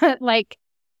it's not like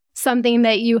something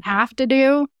that you have to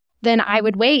do, then I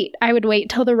would wait. I would wait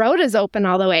till the road is open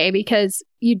all the way, because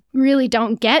you really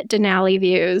don't get Denali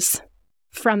views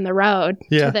from the road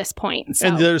to this point. So.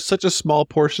 And there's such a small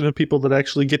portion of people that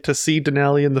actually get to see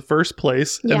Denali in the first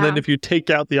place. Yeah. And then if you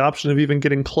take out the option of even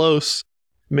getting close,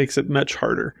 it makes it much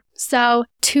harder. So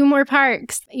 2 more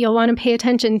parks you'll want to pay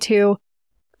attention to.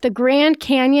 The Grand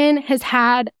Canyon has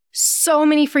had so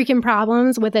many freaking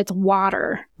problems with its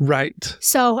water. Right.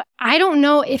 So I don't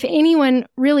know if anyone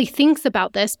really thinks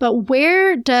about this, but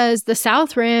where does the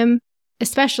South Rim,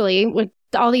 especially with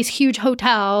all these huge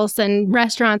hotels and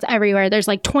restaurants everywhere, there's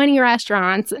like 20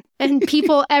 restaurants and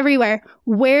people everywhere,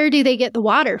 where do they get the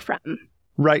water from?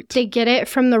 Right. They get it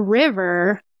from the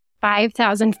river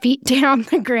 5,000 feet down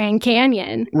the Grand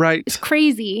Canyon. Right. It's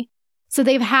crazy. So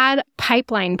they've had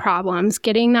pipeline problems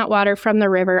getting that water from the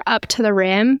river up to the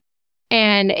rim.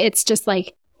 And it's just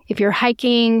like, if you're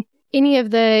hiking any of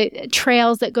the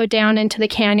trails that go down into the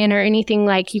canyon or anything,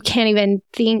 like, you can't even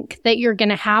think that you're going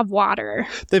to have water.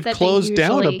 They've closed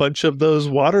down a bunch of those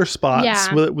water spots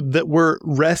that were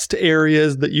rest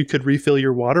areas that you could refill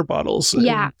your water bottles.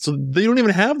 Yeah. And so they don't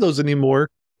even have those anymore.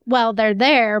 Well, they're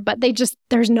there, but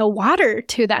there's no water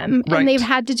to them. Right. And they've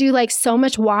had to do like so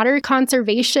much water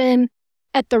conservation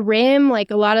at the rim, like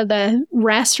a lot of the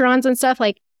restaurants and stuff.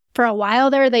 Like for a while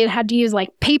there, they had to use like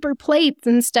paper plates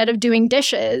instead of doing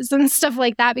dishes and stuff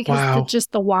like that, because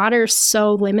the water's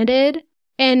so limited.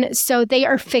 And so they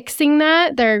are fixing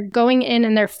that. They're going in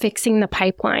and they're fixing the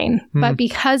pipeline. But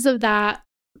because of that,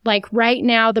 like right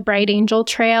now, the Bright Angel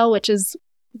Trail, which is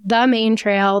the main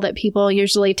trail that people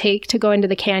usually take to go into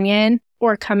the canyon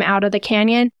or come out of the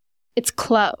canyon, it's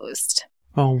closed.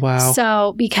 Oh, wow.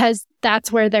 So, because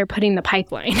that's where they're putting the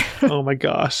pipeline. Oh my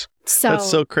gosh. So that's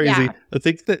so crazy. Yeah. I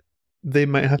think that they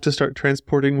might have to start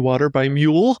transporting water by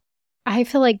mule. I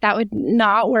feel like that would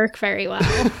not work very well.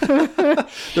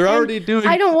 They're already doing...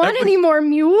 I don't want any more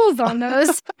mules on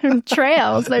those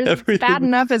trails. They're bad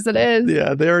enough as it is.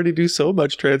 Yeah, they already do so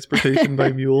much transportation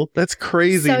by mule. That's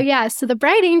crazy. So the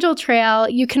Bright Angel Trail,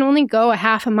 you can only go a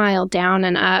half a mile down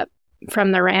and up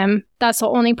from the rim. That's the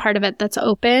only part of it that's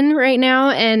open right now.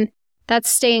 And that's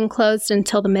staying closed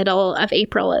until the middle of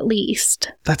April at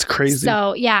least. That's crazy.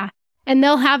 So, yeah. And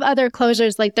they'll have other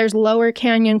closures, like there's lower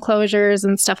canyon closures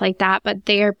and stuff like that, but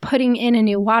they are putting in a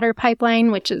new water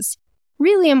pipeline, which is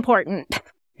really important.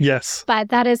 Yes. But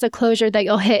that is a closure that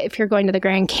you'll hit if you're going to the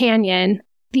Grand Canyon.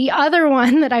 The other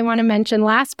one that I want to mention,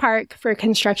 last park for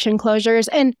construction closures,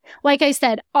 and like I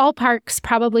said, all parks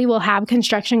probably will have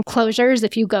construction closures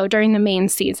if you go during the main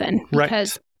season.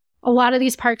 Because a lot of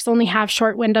these parks only have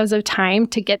short windows of time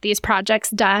to get these projects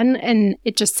done, and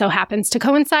it just so happens to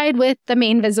coincide with the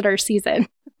main visitor season.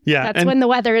 Yeah. That's when the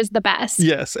weather is the best.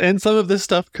 Yes. And some of this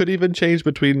stuff could even change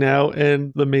between now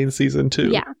and the main season,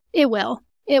 too. Yeah, it will.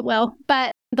 It will.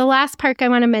 But the last park I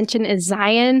want to mention is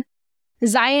Zion.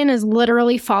 Zion is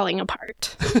literally falling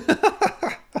apart.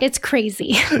 It's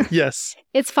crazy. Yes.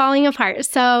 It's falling apart.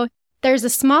 So there's a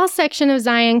small section of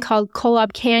Zion called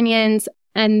Kolob Canyons,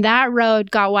 and that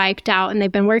road got wiped out, and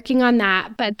they've been working on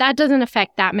that. But that doesn't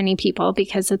affect that many people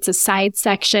because it's a side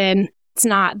section. It's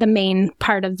not the main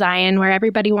part of Zion where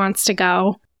everybody wants to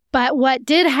go. But what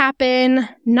did happen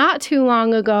not too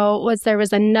long ago was there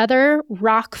was another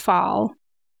rock fall.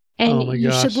 And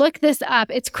you should look this up.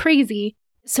 It's crazy.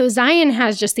 So Zion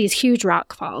has just these huge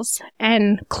rock falls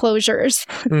and closures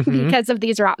because of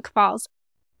these rock falls.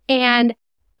 And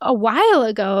a while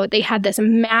ago, they had this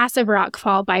massive rock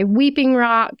fall by Weeping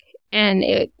Rock, and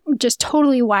it just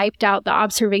totally wiped out the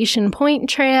Observation Point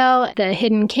Trail, the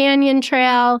Hidden Canyon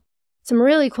Trail, some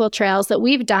really cool trails that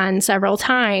we've done several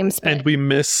times. And we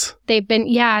miss. They've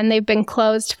been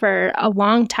closed for a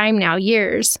long time now,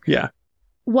 years. Yeah.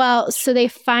 Well, so they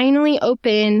finally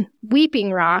opened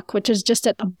Weeping Rock, which is just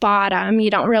at the bottom. You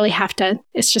don't really have to,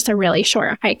 it's just a really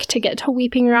short hike to get to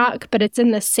Weeping Rock, but it's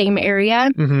in the same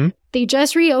area. Mm-hmm. They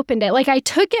just reopened it. Like, I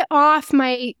took it off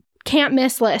my can't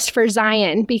miss list for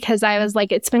Zion because I was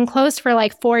like, it's been closed for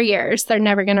like 4 years. They're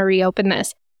never going to reopen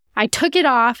this. I took it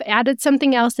off, added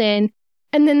something else in,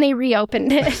 and then they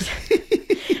reopened it.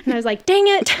 And I was like, dang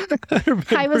it.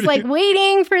 I was like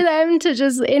waiting for them to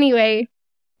just, anyway.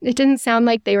 It didn't sound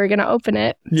like they were going to open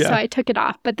it. Yeah. So I took it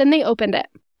off, but then they opened it.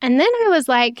 And then I was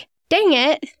like, dang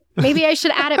it. maybe I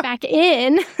should add it back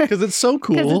in. Because it's so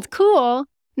Because cool. it's cool.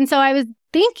 And so I was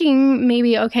thinking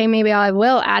maybe I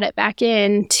will add it back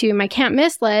in to my can't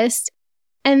miss list.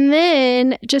 And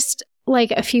then just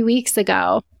like a few weeks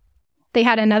ago, they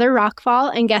had another rock fall.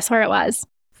 And guess where it was?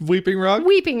 Weeping Rock?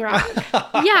 Weeping Rock.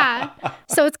 Yeah.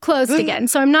 So it's closed again.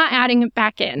 So I'm not adding it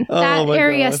back in. Oh That my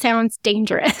area gosh. sounds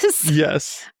dangerous.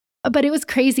 Yes. But it was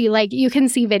crazy. Like you can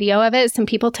see video of it. Some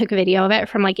people took video of it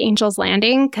from like Angel's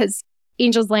Landing because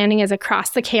Angel's Landing is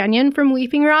across the canyon from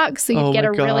Weeping Rock. So you Oh get my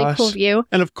a really cool gosh. view.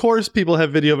 And of course, people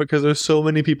have video of it because there's so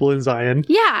many people in Zion.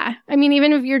 Yeah. I mean,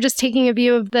 even if you're just taking a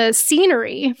view of the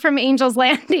scenery from Angel's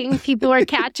Landing, people are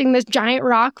catching this giant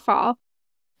rock fall.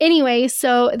 Anyway,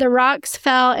 so the rocks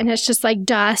fell and it's just like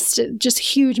dust, just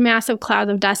huge, massive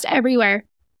clouds of dust everywhere.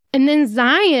 And then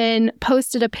Zion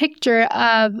posted a picture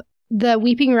of the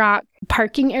Weeping Rock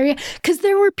parking area because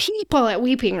there were people at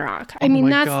Weeping Rock. I Oh mean,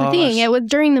 my that's the thing. gosh. It was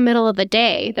during the middle of the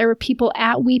day. There were people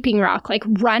at Weeping Rock, like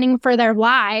running for their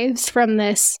lives from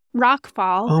this rock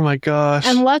fall. Oh my gosh.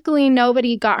 And luckily,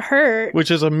 nobody got hurt.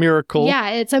 Which is a miracle.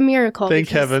 Yeah, it's a miracle. Thank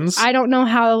because heavens. I don't know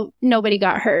how nobody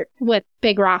got hurt with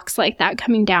big rocks like that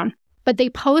coming down. But they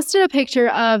posted a picture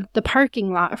of the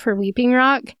parking lot for Weeping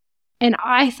Rock, and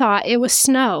I thought it was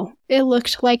snow. It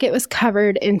looked like it was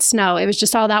covered in snow. It was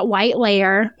just all that white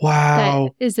layer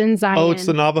Wow. that is in Zion. Oh, it's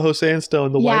the Navajo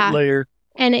sandstone, the Yeah. white layer.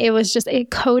 And it was just,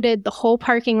 it coated the whole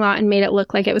parking lot and made it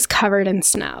look like it was covered in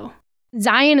snow.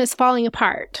 Zion is falling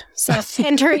apart. So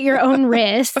enter at your own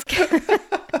risk.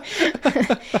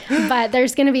 But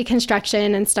there's going to be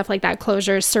construction and stuff like that,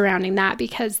 closures surrounding that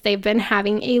because they've been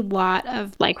having a lot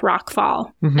of like rock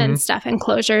fall and stuff and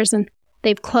closures. And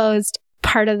they've closed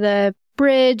part of the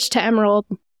bridge to Emerald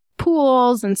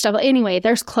Pools and stuff. Anyway,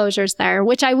 there's closures there,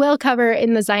 which I will cover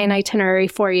in the Zion itinerary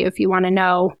for you if you want to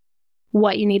know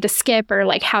what you need to skip or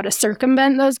like how to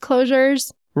circumvent those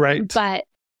closures. Right. But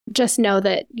just know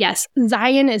that, yes,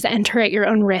 Zion is enter at your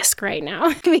own risk right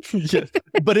now. Yes.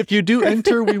 But if you do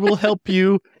enter, we will help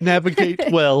you navigate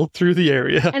well through the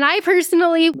area. And I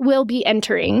personally will be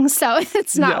entering. So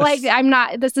it's not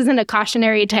Yes. this isn't a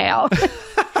cautionary tale.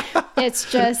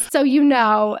 It's just so you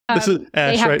know, This is they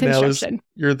Ash have right now. Is construction.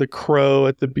 you're the crow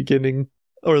at the beginning,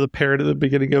 or the parrot at the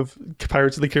beginning of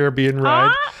Pirates of the Caribbean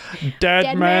ride.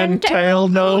 Dead man tell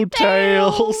no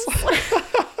tales.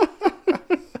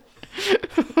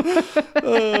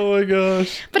 Oh my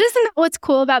gosh. But isn't that what's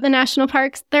cool about the national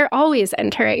parks? They're always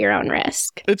enter at your own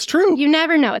risk. It's true. You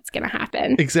never know what's going to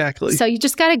happen. Exactly. So you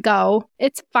just got to go.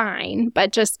 It's fine,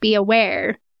 but just be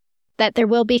aware that there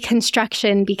will be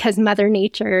construction because Mother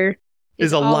Nature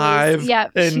is alive.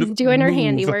 Yep, and she's doing her move.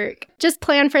 handiwork. Just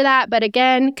plan for that. But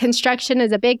again, construction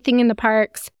is a big thing in the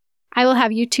parks. I will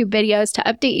have YouTube videos to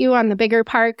update you on the bigger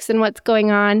parks and what's going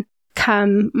on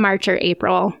come March or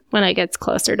April when it gets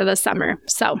closer to the summer.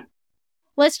 So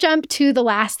let's jump to the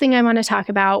last thing I want to talk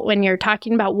about when you're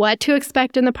talking about what to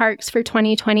expect in the parks for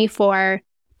 2024.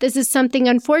 This is something,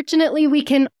 unfortunately, we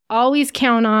can always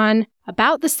count on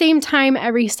about the same time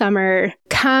every summer.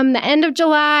 Come the end of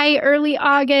July, early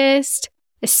August,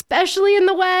 especially in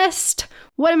the West.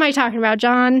 What am I talking about,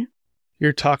 John?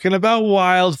 You're talking about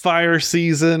wildfire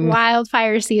season.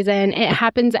 Wildfire season. It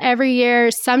happens every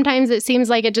year. Sometimes it seems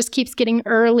like it just keeps getting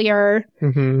earlier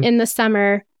in the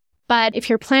summer. But if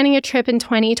you're planning a trip in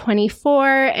 2024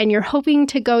 and you're hoping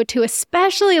to go to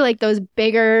especially like those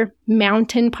bigger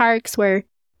mountain parks where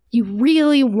you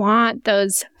really want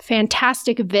those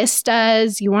fantastic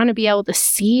vistas, you want to be able to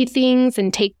see things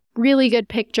and take really good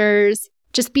pictures,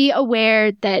 just be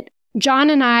aware that John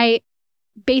and I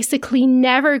basically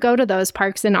never go to those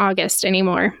parks in August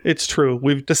anymore. It's true.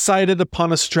 We've decided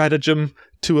upon a stratagem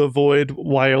to avoid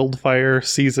wildfire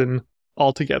season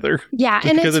altogether. Yeah, Just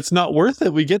and because it's not worth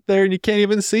it. We get there and you can't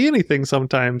even see anything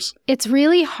sometimes. it's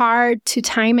really hard to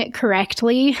time it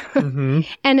correctly. Mhm.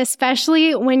 And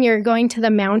especially when you're going to the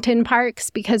mountain parks,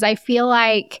 because I feel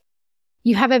like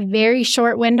you have a very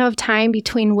short window of time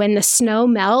between when the snow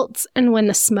melts and when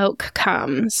the smoke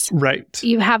comes. Right.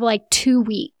 You have like 2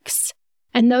 weeks.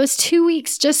 And those 2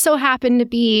 weeks just so happen to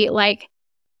be like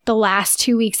the last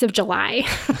 2 weeks of July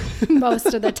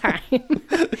most of the time.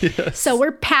 Yes. So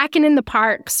we're packing in the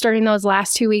parks during those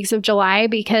last 2 weeks of July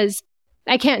because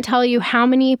I can't tell you how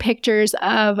many pictures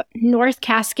of North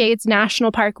Cascades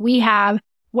National Park we have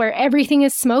where everything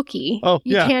is smoky. Oh,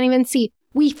 You yeah. can't even see.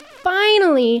 We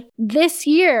finally, this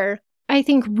year, I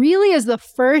think really is the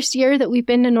first year that we've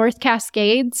been to North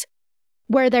Cascades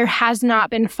where there has not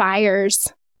been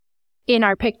fires in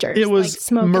our pictures. It was like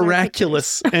smoke in our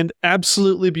miraculous and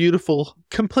absolutely beautiful.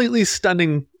 Completely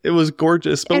stunning. It was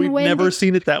gorgeous, but And we've when never did-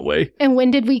 seen it that way. And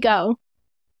when did we go?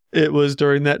 It was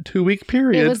during that 2-week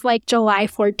period. It was like July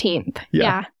 14th.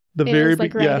 Yeah. The it very was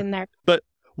like right in there. But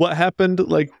what happened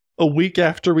like a week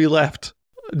after we left?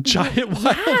 Giant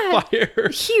wildfire.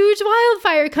 Huge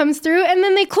wildfire comes through, and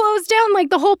then they closed down like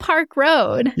the whole park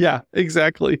road. Yeah,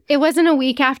 exactly. It wasn't a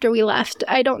week after we left,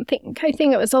 I don't think. I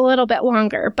think it was a little bit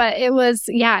longer, but it was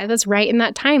right in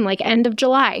that time, like end of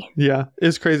July. Yeah,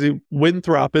 it's crazy.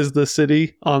 Winthrop is the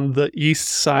city on the east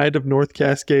side of North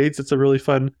Cascades. It's a really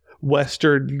fun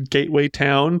western gateway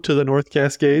town to the North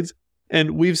Cascades.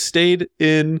 And we've stayed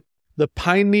in the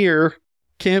Pioneer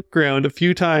campground a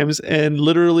few times and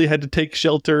literally had to take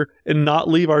shelter and not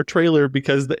leave our trailer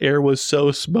because the air was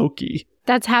so smoky.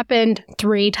 That's happened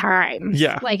 3 times.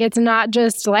 Yeah. Like, it's not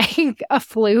just like a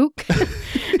fluke.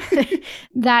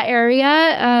 That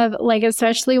area of like,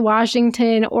 especially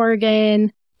Washington,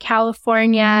 Oregon,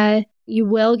 California, you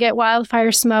will get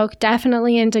wildfire smoke,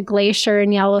 definitely into Glacier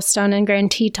and Yellowstone and Grand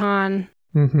Teton.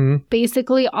 Mm-hmm.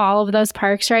 Basically all of those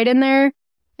parks right in there.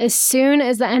 As soon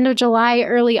as the end of July,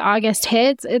 early August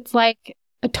hits, it's like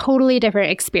a totally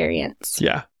different experience.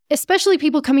 Yeah. Especially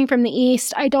people coming from the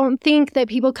east. I don't think that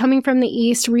people coming from the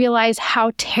east realize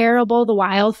how terrible the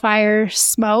wildfire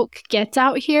smoke gets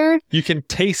out here. You can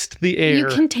taste the air. You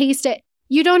can taste it.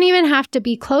 You don't even have to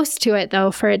be close to it,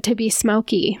 though, for it to be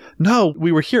smoky. No,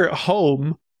 we were here at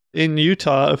home in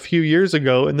Utah a few years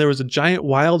ago, and there was a giant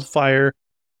wildfire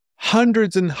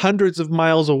hundreds and hundreds of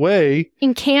miles away.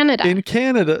 In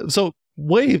Canada. So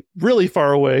really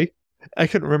far away. I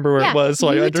couldn't remember where it was,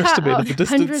 so Utah, I underestimated the distance.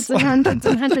 Hundreds and hundreds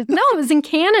and hundreds. No, it was in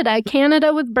Canada.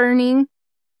 Canada was burning.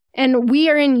 And we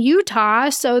are in Utah,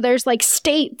 so there's like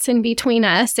states in between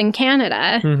us and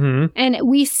Canada. Mm-hmm. And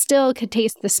we still could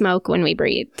taste the smoke when we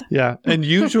breathed. Yeah. And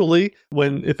usually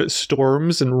if it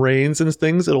storms and rains and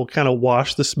things, it'll kind of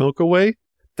wash the smoke away.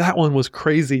 That one was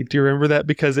crazy. Do you remember that?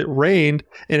 Because it rained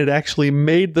and it actually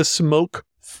made the smoke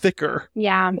thicker.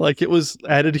 Yeah. Like it was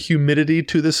added humidity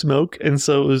to the smoke. And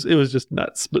so it was just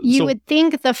nuts. But you would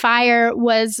think the fire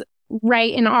was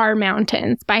right in our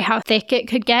mountains by how thick it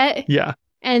could get. Yeah.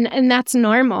 And that's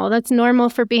normal. That's normal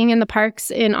for being in the parks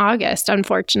in August,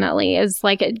 unfortunately, is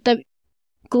like the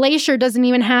Glacier doesn't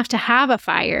even have to have a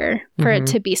fire for it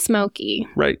to be smoky.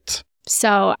 Right.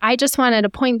 So I just wanted to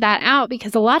point that out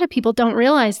because a lot of people don't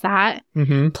realize that,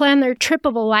 plan their trip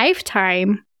of a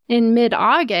lifetime in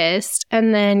mid-August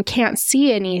and then can't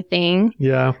see anything.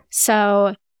 Yeah.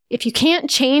 So if you can't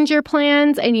change your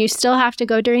plans and you still have to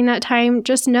go during that time,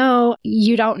 just know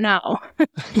you don't know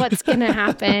what's going to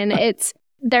happen.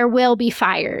 There will be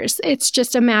fires. It's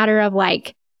just a matter of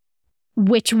like,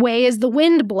 which way is the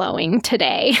wind blowing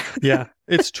today? Yeah,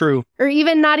 it's true. Or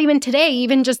even not even today,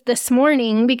 even just this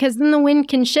morning, because then the wind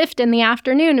can shift in the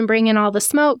afternoon and bring in all the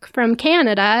smoke from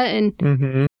Canada.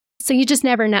 And so you just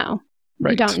never know.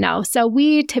 Right. You don't know. So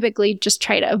we typically just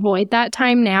try to avoid that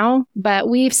time now, but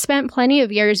we've spent plenty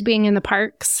of years being in the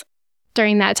parks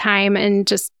during that time and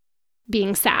just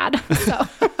being sad. So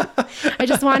I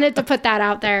just wanted to put that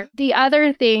out there. The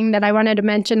other thing that I wanted to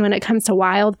mention when it comes to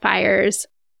wildfires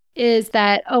is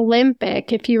that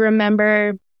Olympic, if you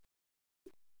remember,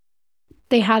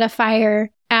 they had a fire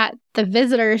at the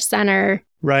visitor center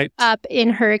up in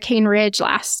Hurricane Ridge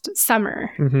last summer.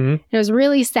 It was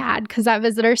really sad because that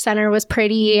visitor center was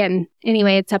pretty. And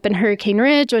anyway, it's up in Hurricane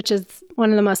Ridge, which is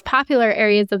one of the most popular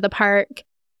areas of the park.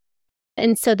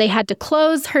 And so they had to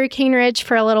close Hurricane Ridge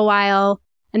for a little while,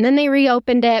 and then they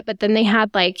reopened it, but then they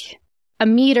had like a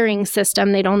metering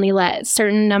system. They'd only let a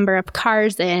certain number of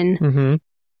cars in.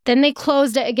 Then they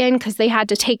closed it again because they had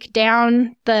to take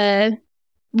down the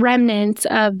remnants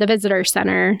of the visitor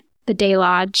center, the day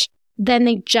lodge. Then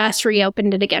they just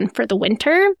reopened it again for the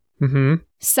winter.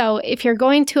 So if you're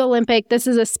going to Olympic, this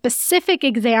is a specific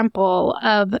example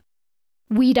of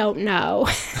we don't know,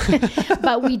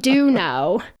 but we do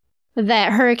know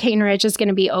that Hurricane Ridge is going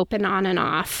to be open on and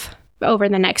off over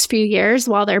the next few years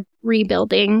while they're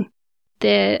rebuilding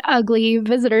the ugly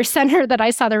visitor center that I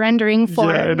saw the rendering for.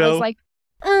 Yeah, I know. I was like,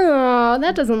 oh,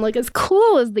 that doesn't look as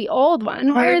cool as the old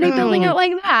one. Why are they building it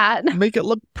like that? Make it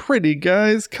look pretty,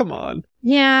 guys. Come on.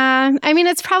 Yeah. I mean,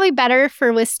 it's probably better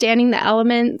for withstanding the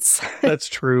elements. That's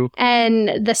true.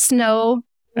 And the snow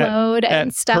load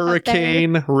and stuff.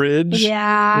 Hurricane Ridge.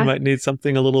 Yeah. You might need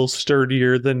something a little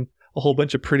sturdier than a whole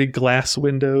bunch of pretty glass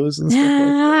windows and stuff like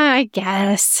that. I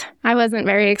guess. I wasn't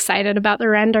very excited about the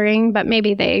rendering, but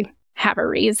maybe they have a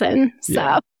reason. So.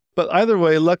 Yeah. But either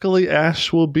way, luckily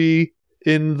Ash will be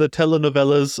in the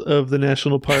telenovelas of the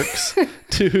national parks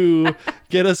to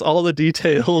get us all the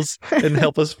details and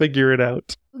help us figure it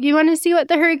out. You want to see what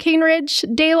the Hurricane Ridge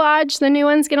Day Lodge, the new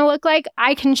one's going to look like?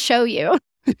 I can show you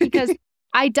because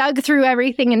I dug through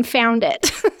everything and found it.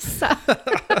 So,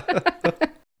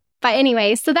 but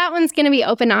anyway, so that one's going to be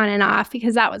open on and off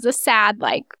because that was a sad,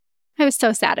 I was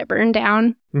so sad it burned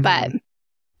down. Mm-hmm. But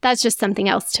that's just something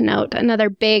else to note. Another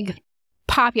big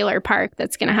popular park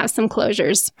that's going to have some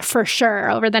closures for sure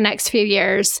over the next few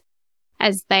years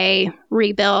as they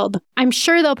rebuild. I'm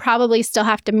sure they'll probably still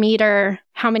have to meter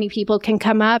how many people can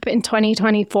come up in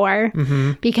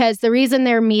 2024 because the reason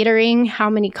they're metering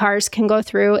how many cars can go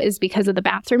through is because of the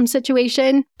bathroom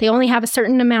situation. They only have a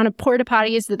certain amount of porta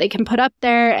potties that they can put up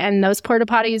there, and those porta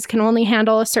potties can only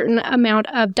handle a certain amount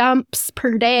of dumps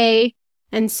per day.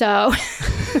 And so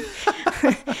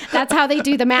that's how they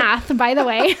do the math, by the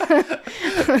way.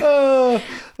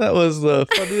 That was the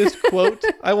funniest quote.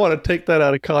 I want to take that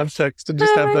out of context and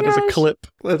just have that as a clip.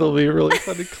 That'll be a really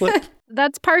funny clip.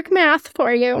 That's park math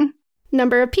for you.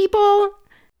 Number of people,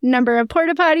 number of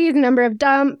porta potties, number of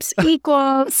dumps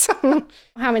equals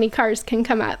how many cars can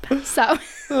come up. So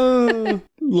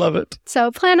love it.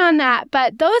 So plan on that.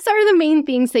 But those are the main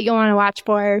things that you'll want to watch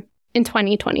for in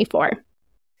 2024.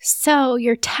 So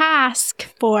your task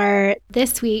for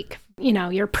this week,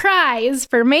 your prize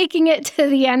for making it to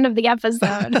the end of the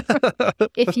episode,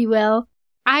 if you will,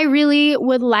 I really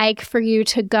would like for you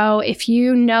to go, if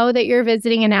you know that you're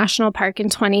visiting a national park in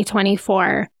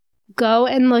 2024, go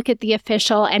and look at the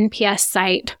official NPS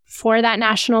site for that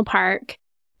national park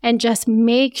and just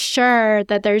make sure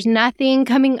that there's nothing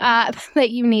coming up that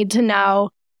you need to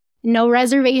know, no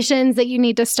reservations that you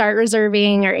need to start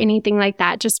reserving or anything like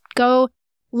that. Just go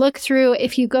look through.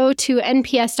 If you go to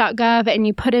nps.gov and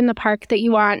you put in the park that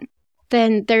you want,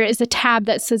 then there is a tab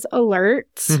that says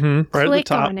alerts. Right click at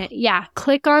the top. on it. Yeah,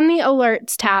 click on the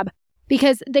alerts tab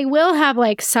because they will have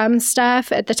some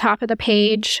stuff at the top of the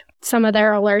page, some of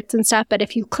their alerts and stuff. But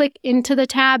if you click into the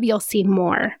tab, you'll see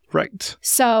more. Right.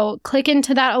 So click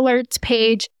into that alerts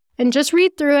page and just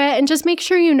read through it and just make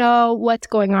sure you know what's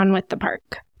going on with the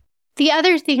park. The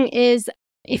other thing is,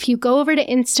 if you go over to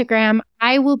Instagram,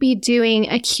 I will be doing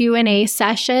a Q&A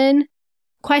session,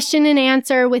 question and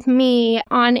answer with me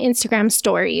on Instagram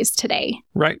stories today.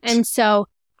 Right. And so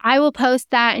I will post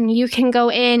that and you can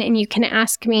go in and you can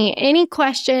ask me any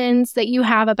questions that you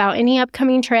have about any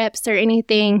upcoming trips or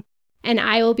anything, and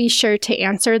I will be sure to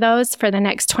answer those for the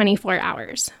next 24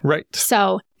 hours. Right.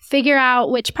 So figure out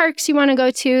which parks you want to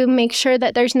go to, make sure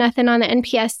that there's nothing on the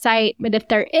NPS site, but if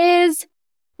there is,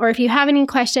 or if you have any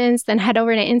questions, then head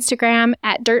over to Instagram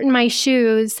at Dirt in My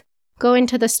Shoes, go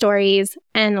into the stories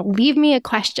and leave me a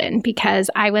question because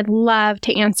I would love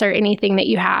to answer anything that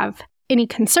you have, any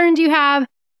concerns you have.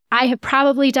 I have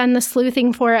probably done the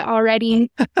sleuthing for it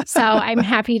already, so I'm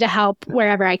happy to help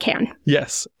wherever I can.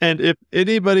 Yes. And if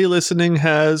anybody listening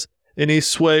has any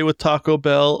sway with Taco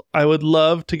Bell, I would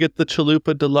love to get the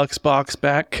Chalupa Deluxe box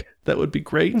back. That would be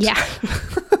great. Yeah,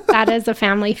 that is a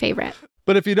family favorite.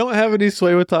 But if you don't have any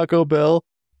sway with Taco Bell,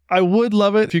 I would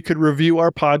love it if you could review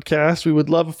our podcast. We would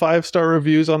love 5-star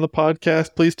reviews on the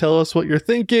podcast. Please tell us what you're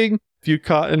thinking. If you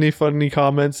caught any funny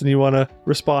comments and you want to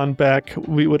respond back,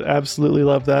 we would absolutely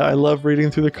love that. I love reading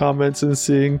through the comments and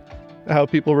seeing how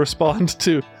people respond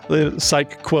to the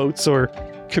psych quotes or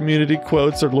community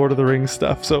quotes or Lord of the Rings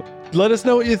stuff. So let us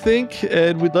know what you think,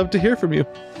 and we'd love to hear from you.